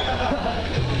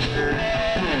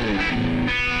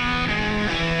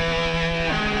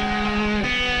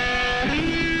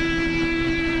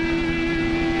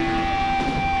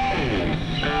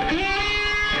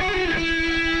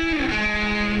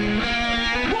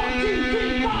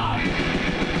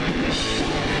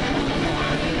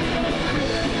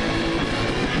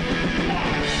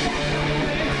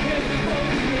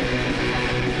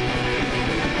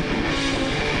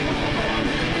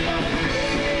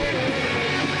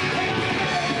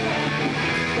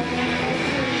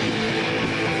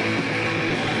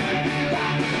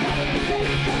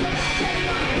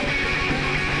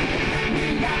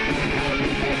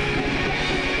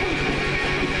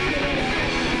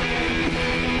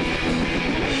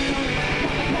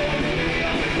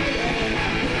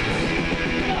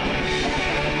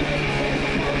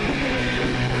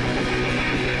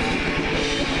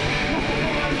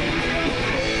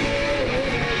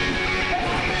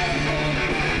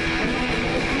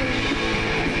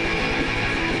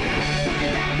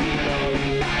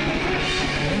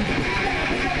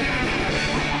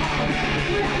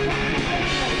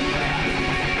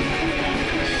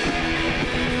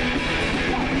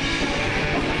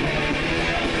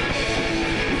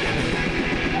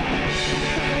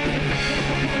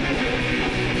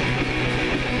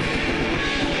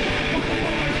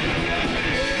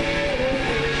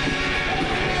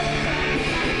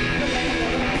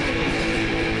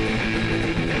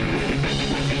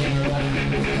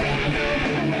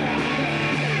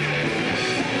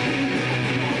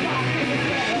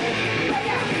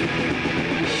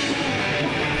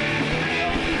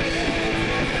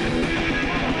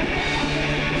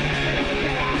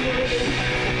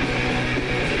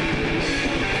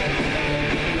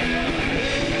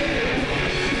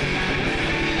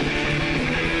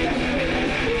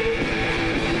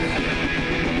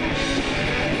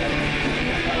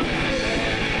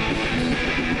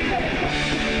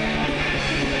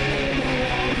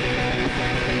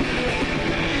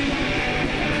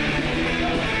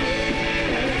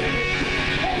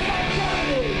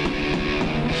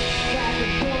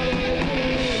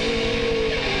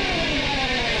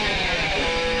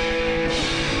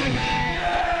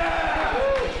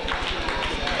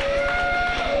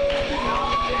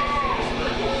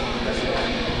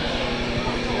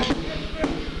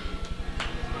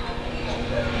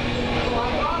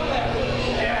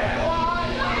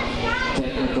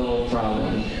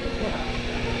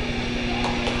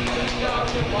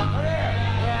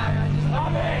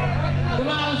 Come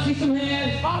on, see some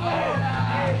hands.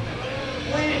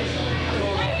 Please.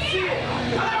 See it.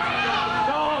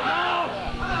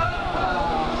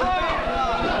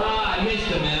 Ah, I missed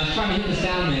him, man. I was trying to hit the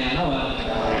sound man. Oh well.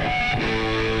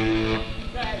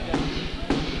 Yeah.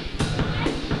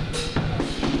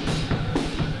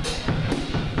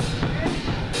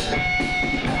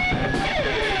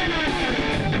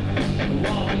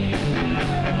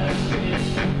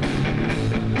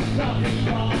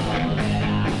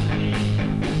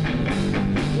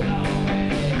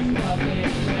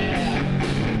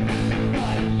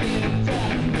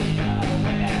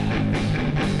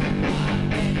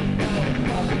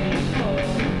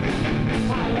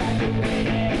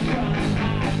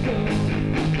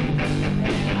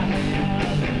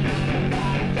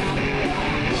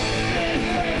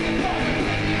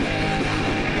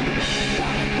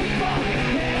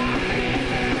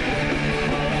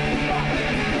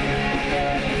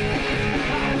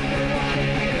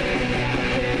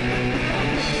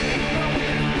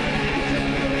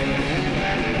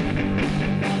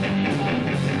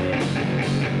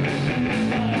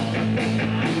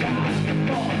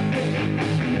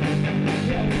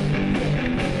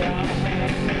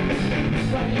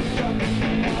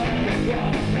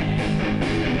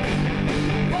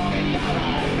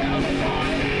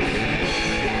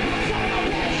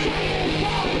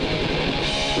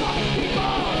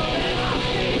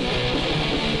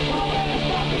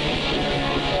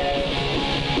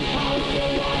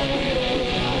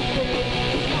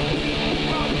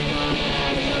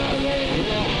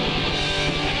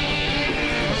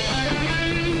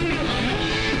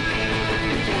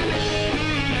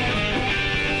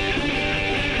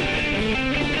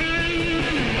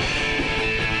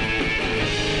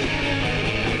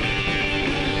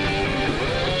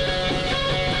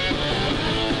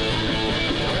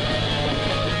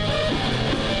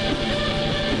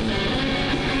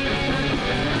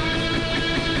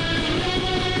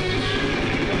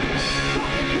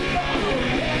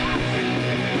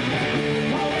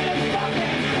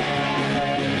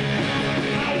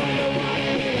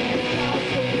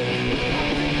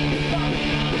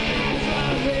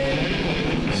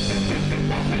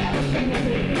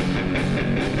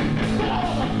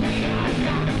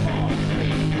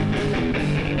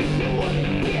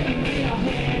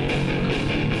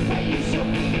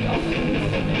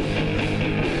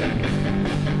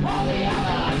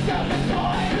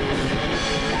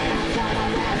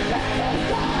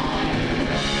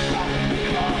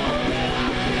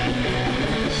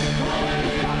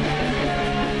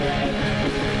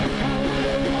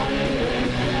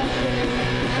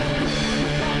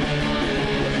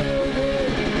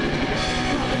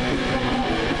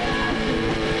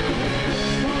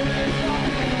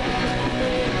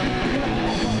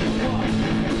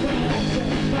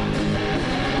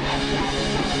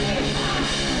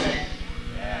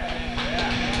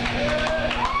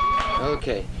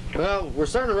 Okay. Well, we're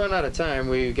starting to run out of time.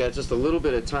 We've got just a little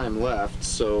bit of time left,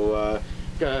 so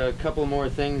got a couple more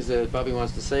things that Bobby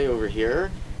wants to say over here.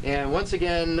 And once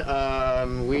again,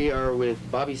 we are with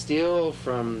Bobby Steele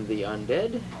from the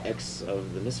Undead, ex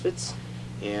of the Misfits.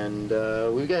 And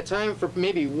we've got time for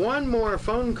maybe one more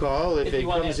phone call if it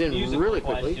comes in really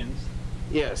quickly. Questions.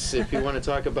 Yes, if you want to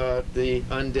talk about the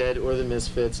Undead or the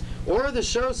Misfits, or the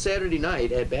show Saturday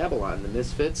night at Babylon, the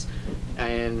Misfits,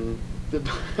 and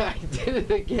I did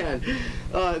it again,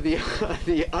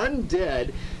 the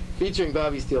Undead, featuring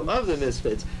Bobby Steele of the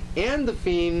Misfits, and the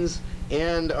Fiends,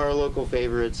 and our local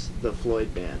favorites, the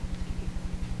Floyd Band.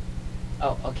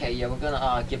 Oh, okay, yeah, we're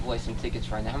gonna give away some tickets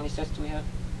right now. How many sets do we have?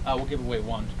 We'll give away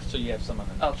one, so you have some on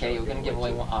the next Okay, show. we're gonna give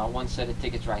away one set of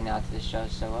tickets right now to the show,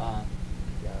 so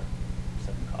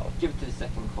Second call. give it to the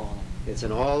second caller. It's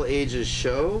an all-ages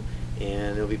show,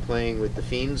 and they'll be playing with the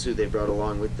Fiends, who they brought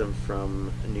along with them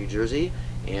from New Jersey,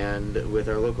 and with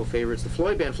our local favorites, the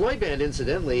Floyd Band. Floyd Band,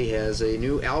 incidentally, has a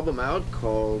new album out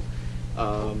called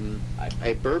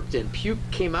I burped and puke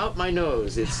came out my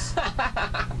nose. It's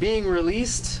being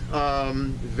released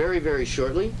very, very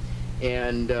shortly,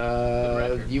 and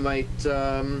you might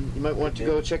want to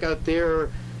go check out their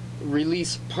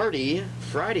release party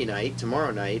Friday night, tomorrow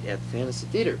night at the Fantasy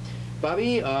Theater.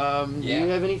 Bobby, do you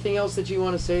have anything else that you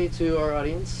want to say to our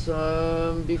audience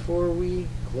before we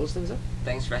close things up?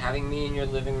 Thanks for having me in your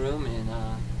living room, and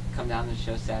come down to the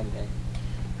show Saturday.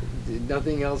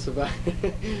 Nothing else about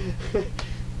it?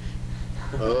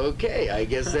 Okay, I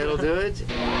guess that'll do it.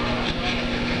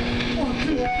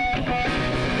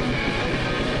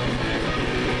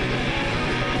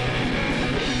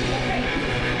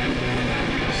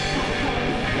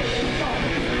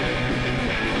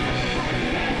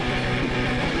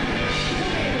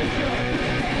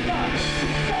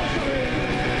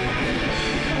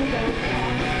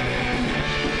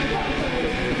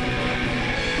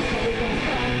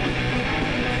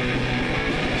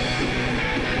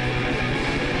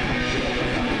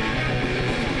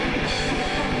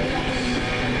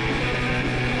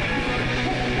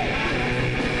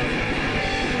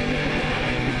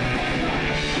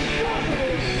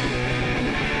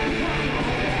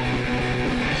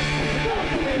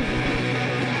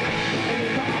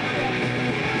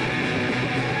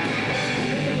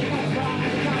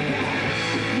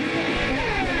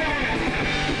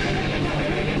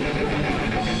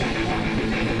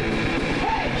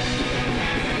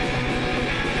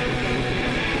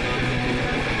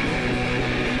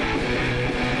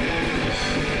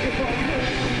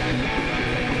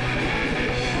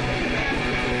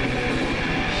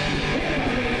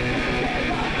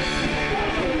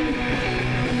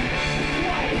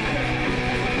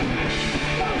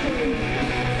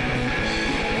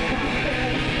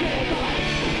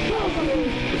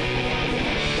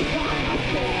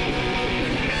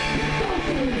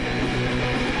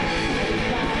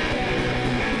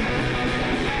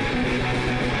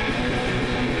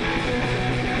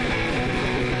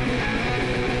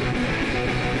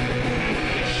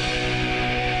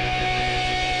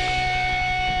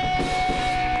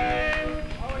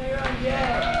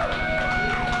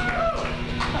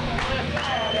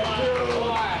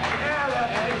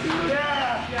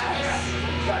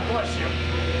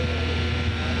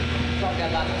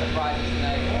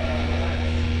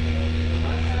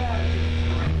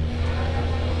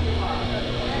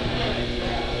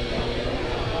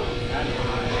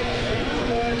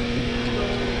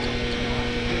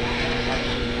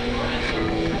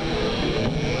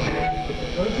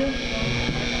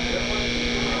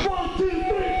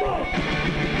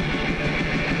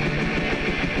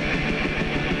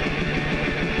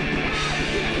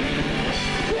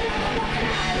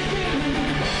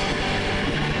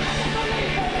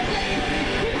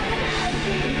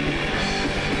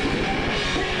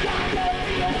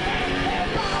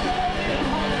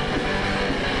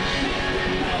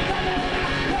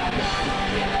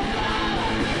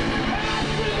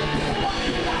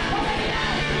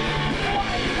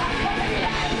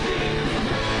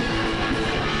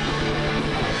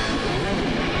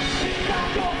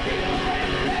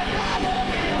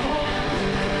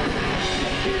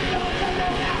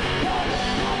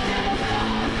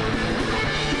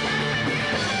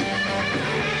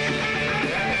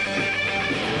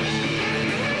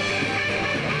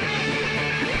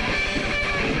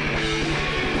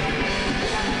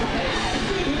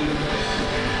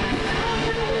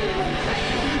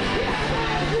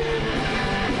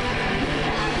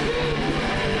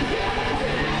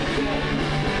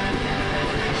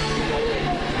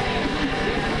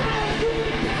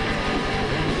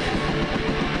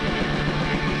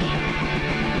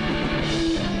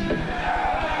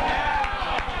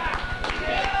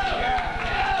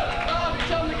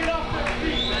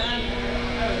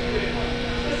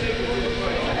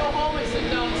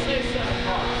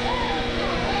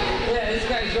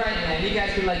 guy's right, man. You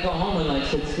guys could like go home and like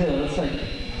sit still. Let's like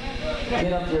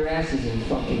get up your asses and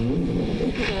fucking move a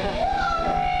little bit.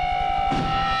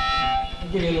 I'll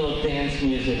give you a little dance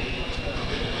music.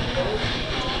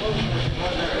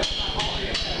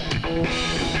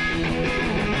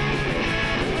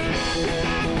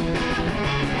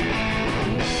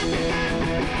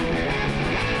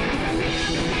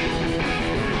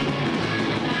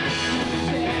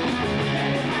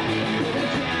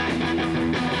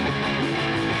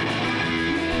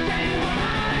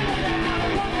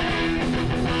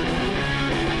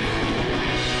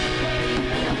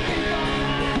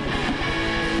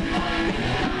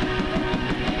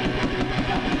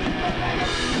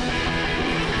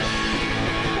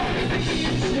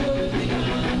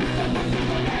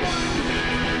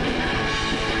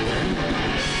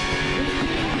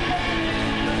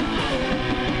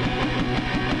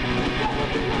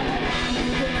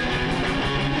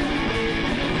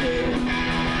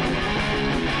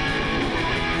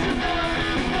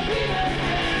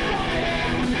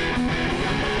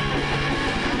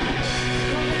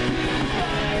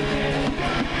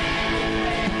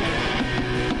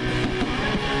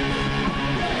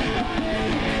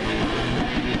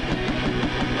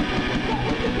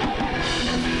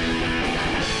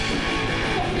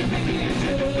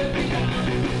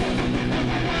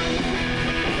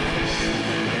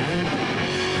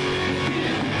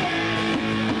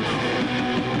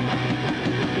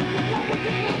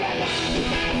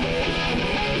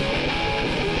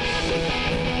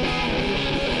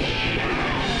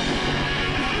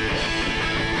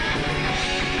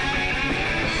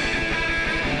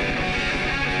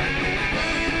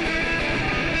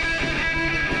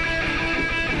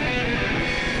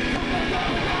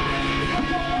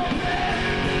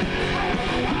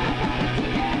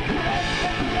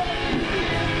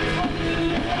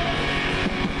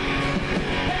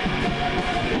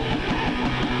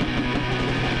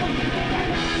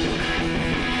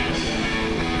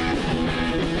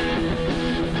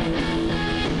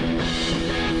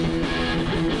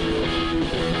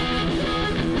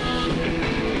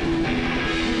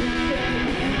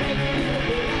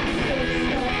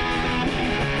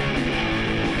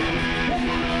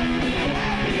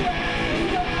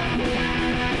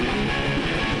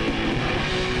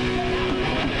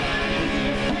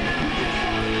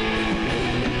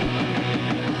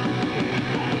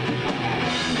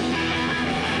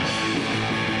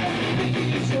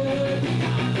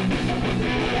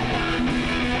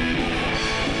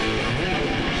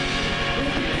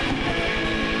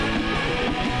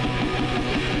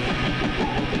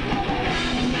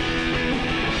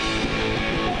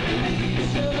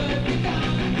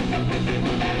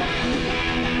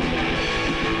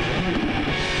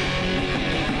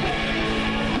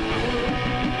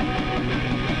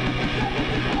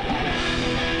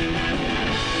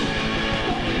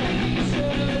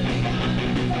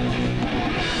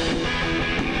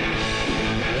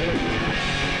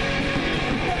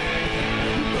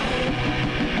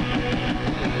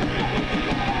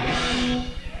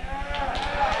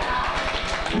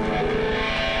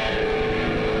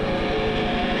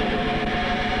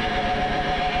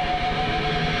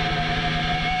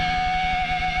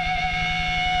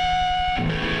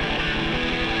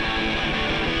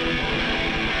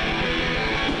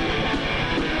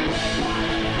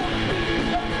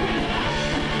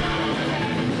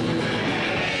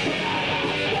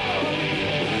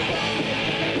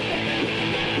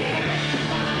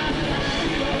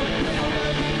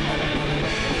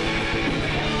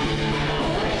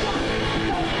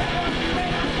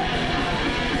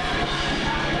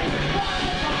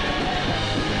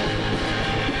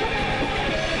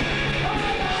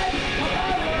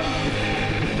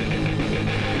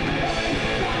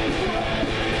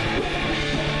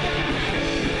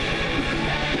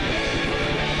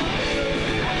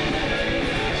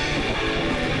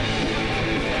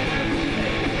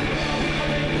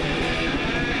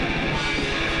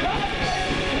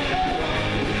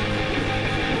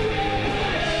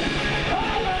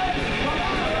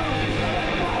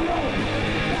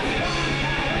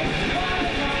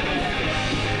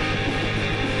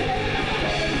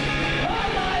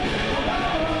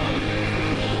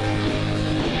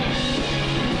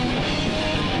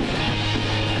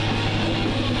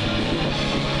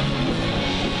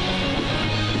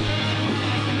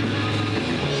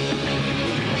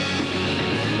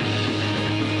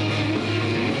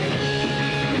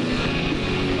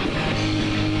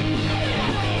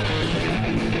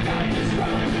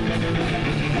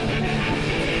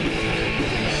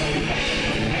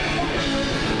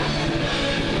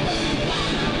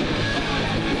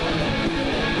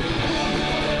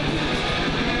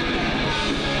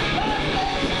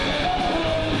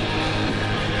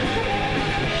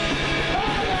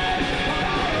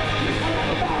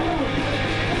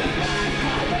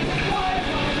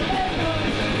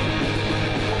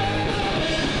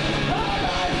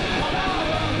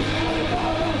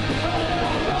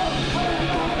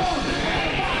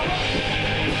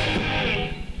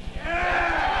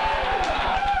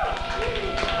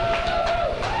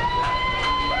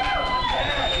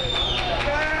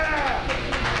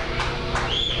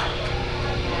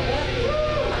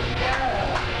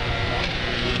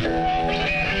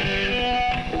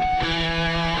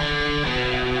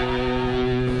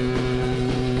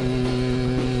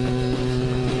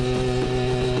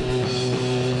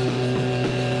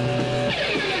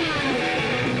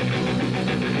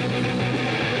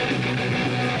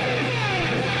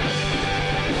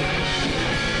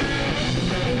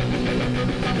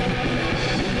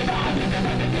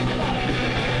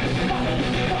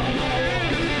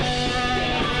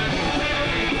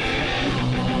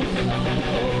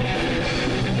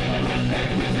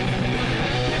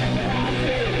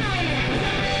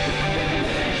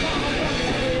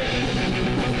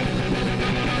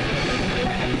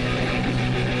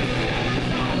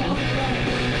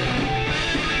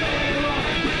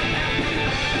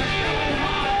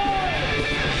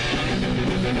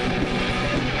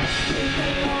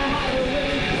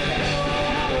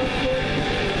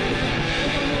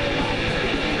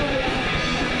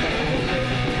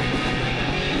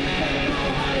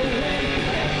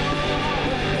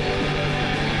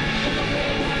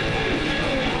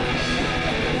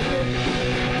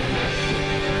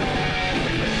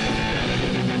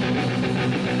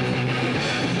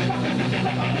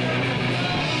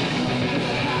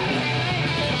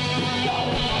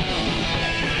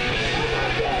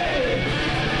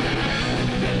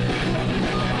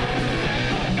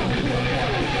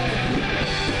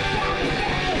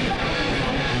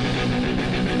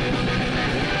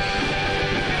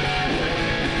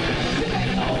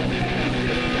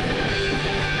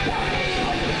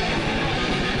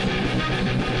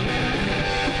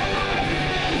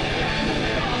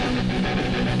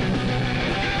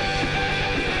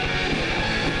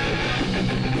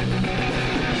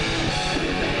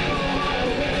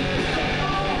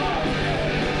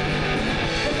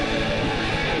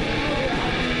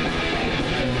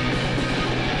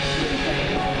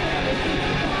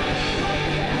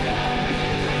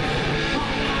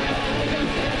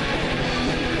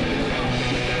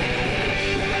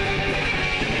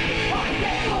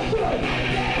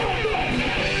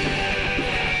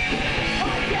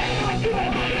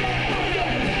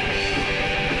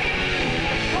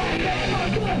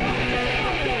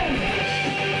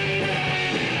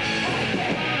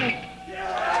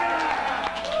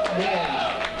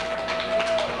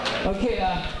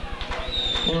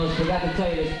 forgot to tell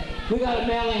you this. We got a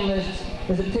mailing list.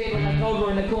 There's a table like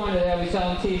over in the corner there. We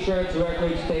sell t-shirts,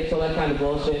 records, tapes, all that kind of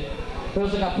bullshit. We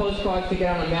also got postcards to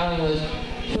get on the mailing list.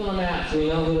 Fill them out so we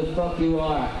know who the fuck you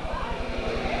are.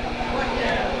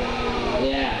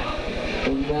 Yeah.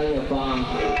 We'll mail you a bomb.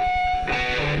 Alright.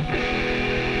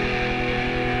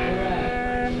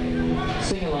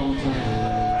 Sing along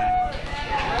time.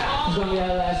 This is gonna be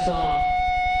our last song.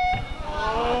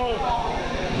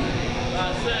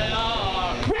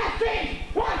 Ratt Fink!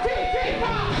 1, 2, 3,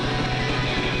 4!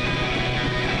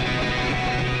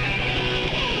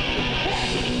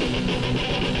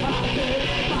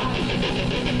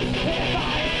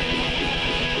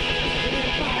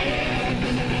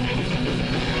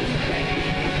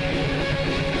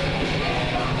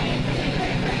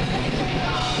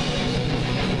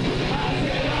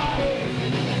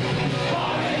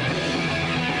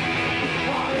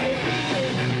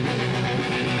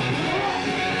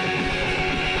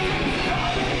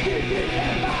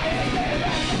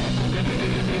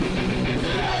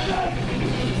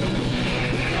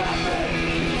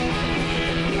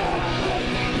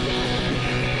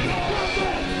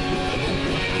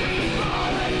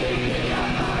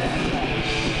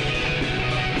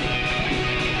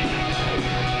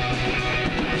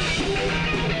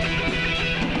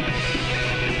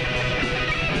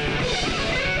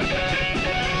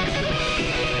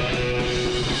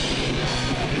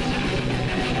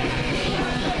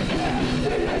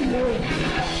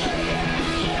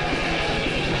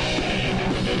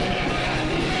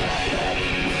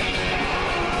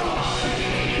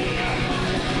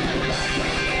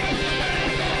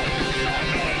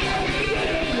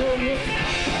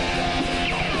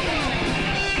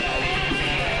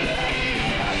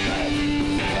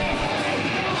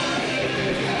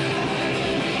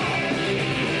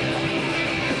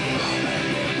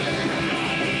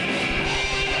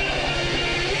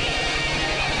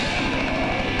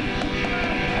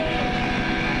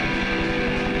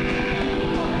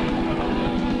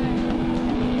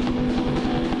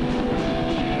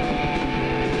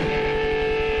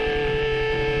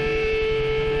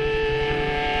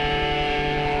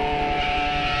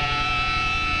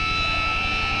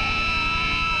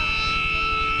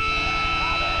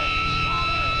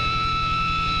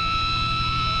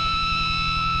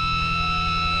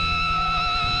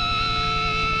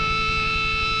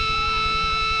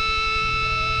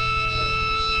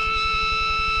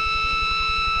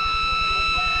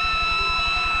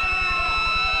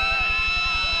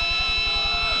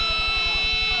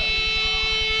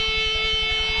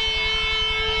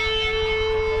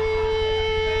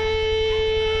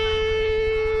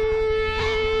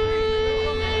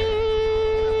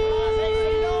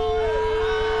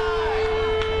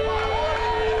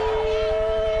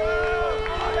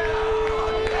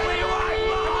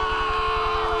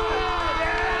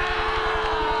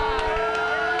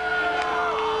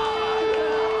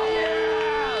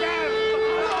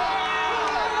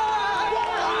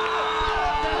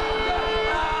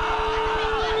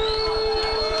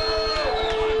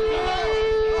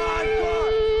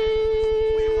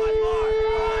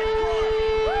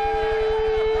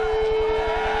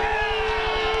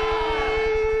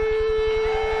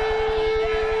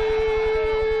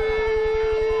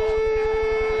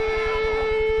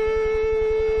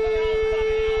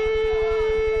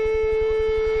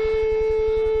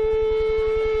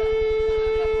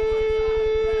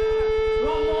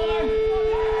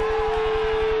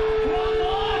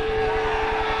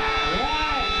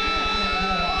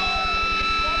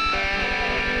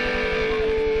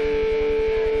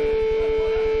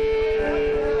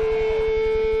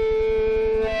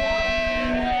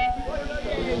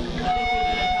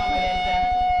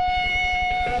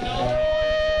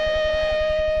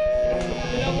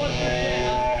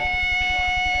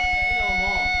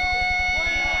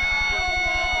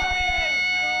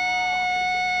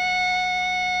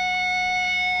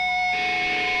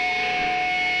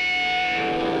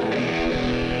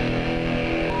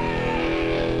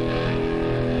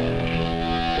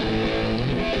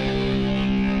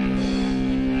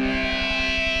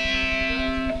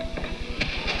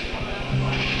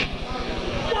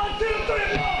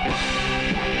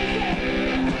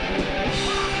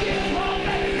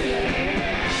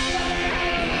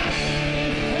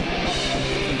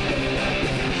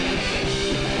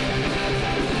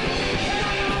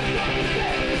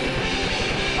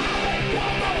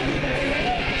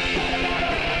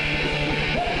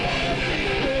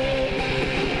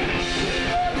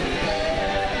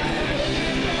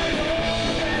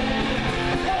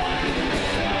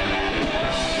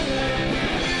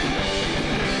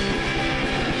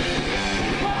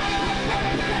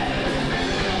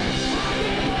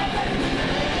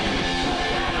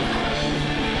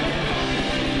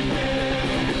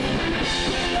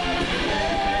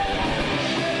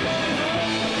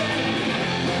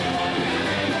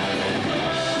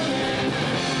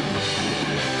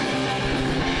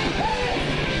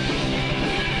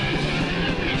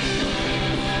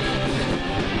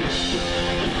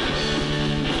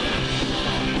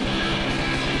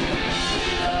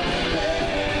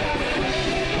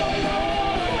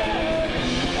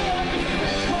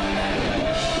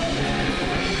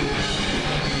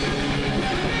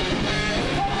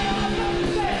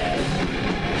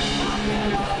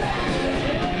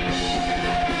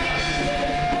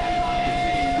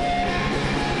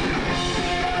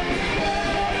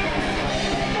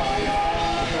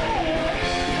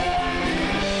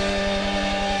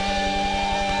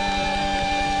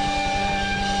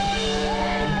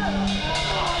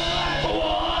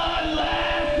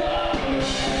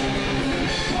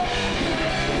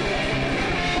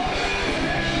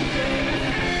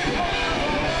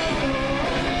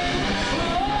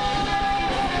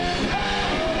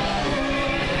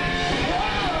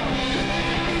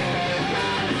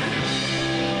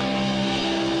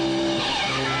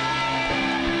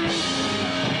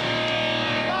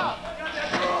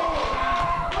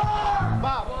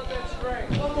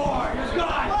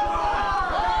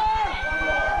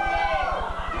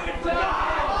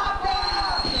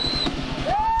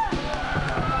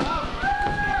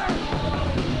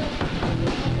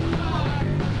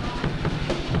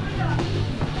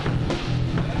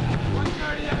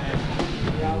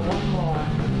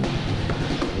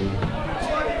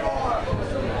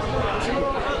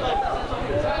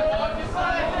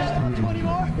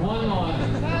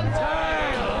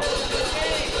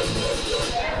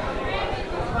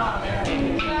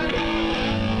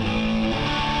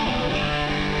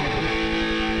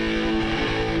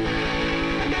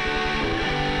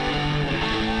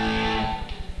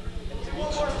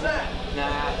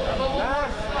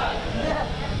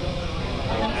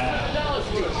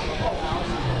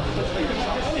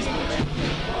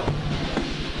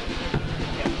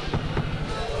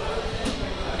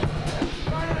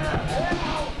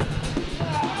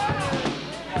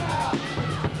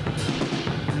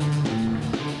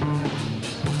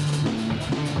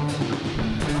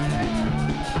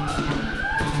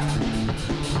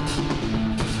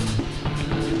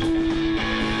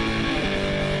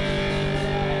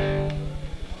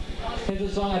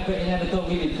 a song I bet you never thought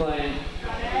we'd be playing.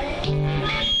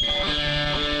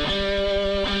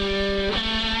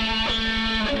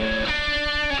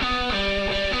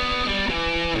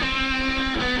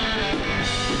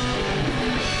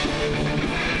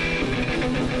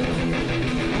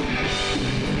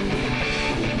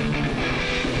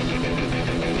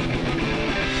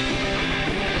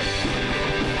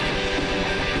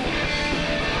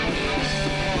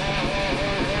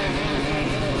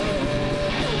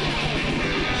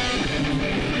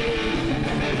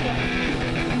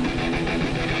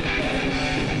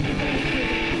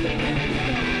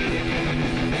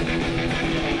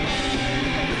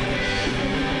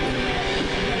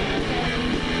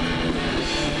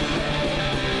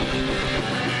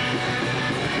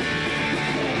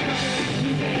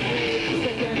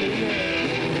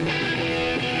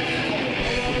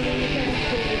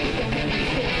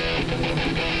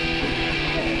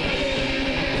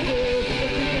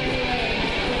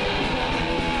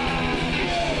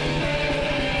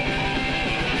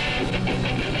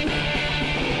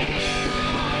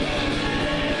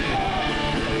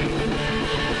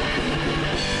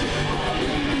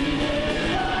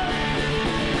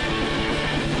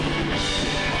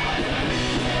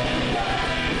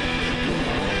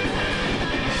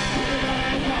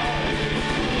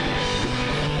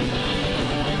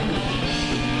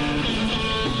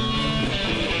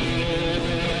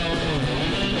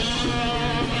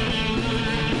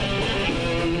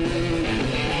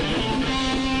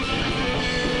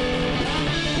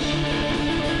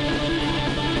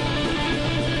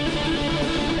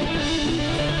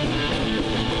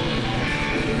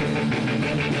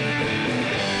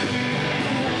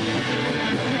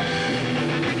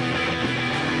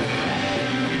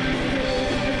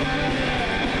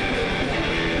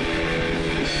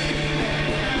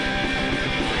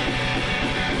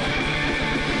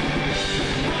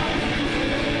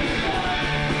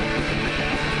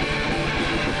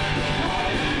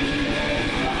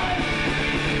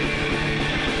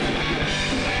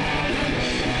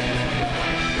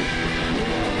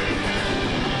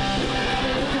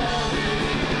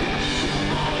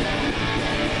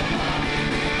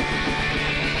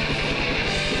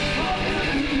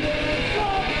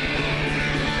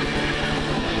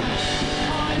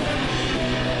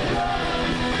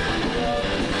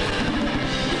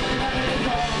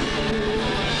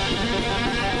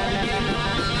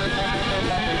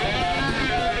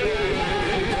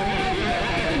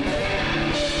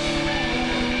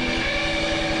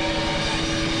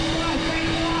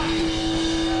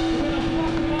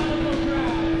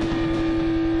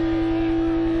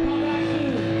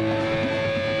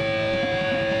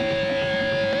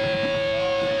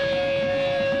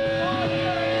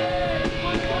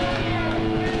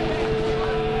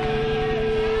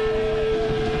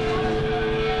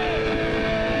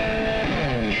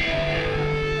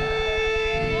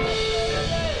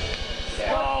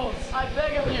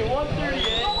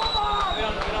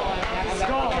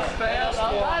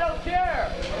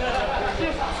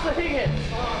 Sing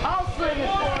it!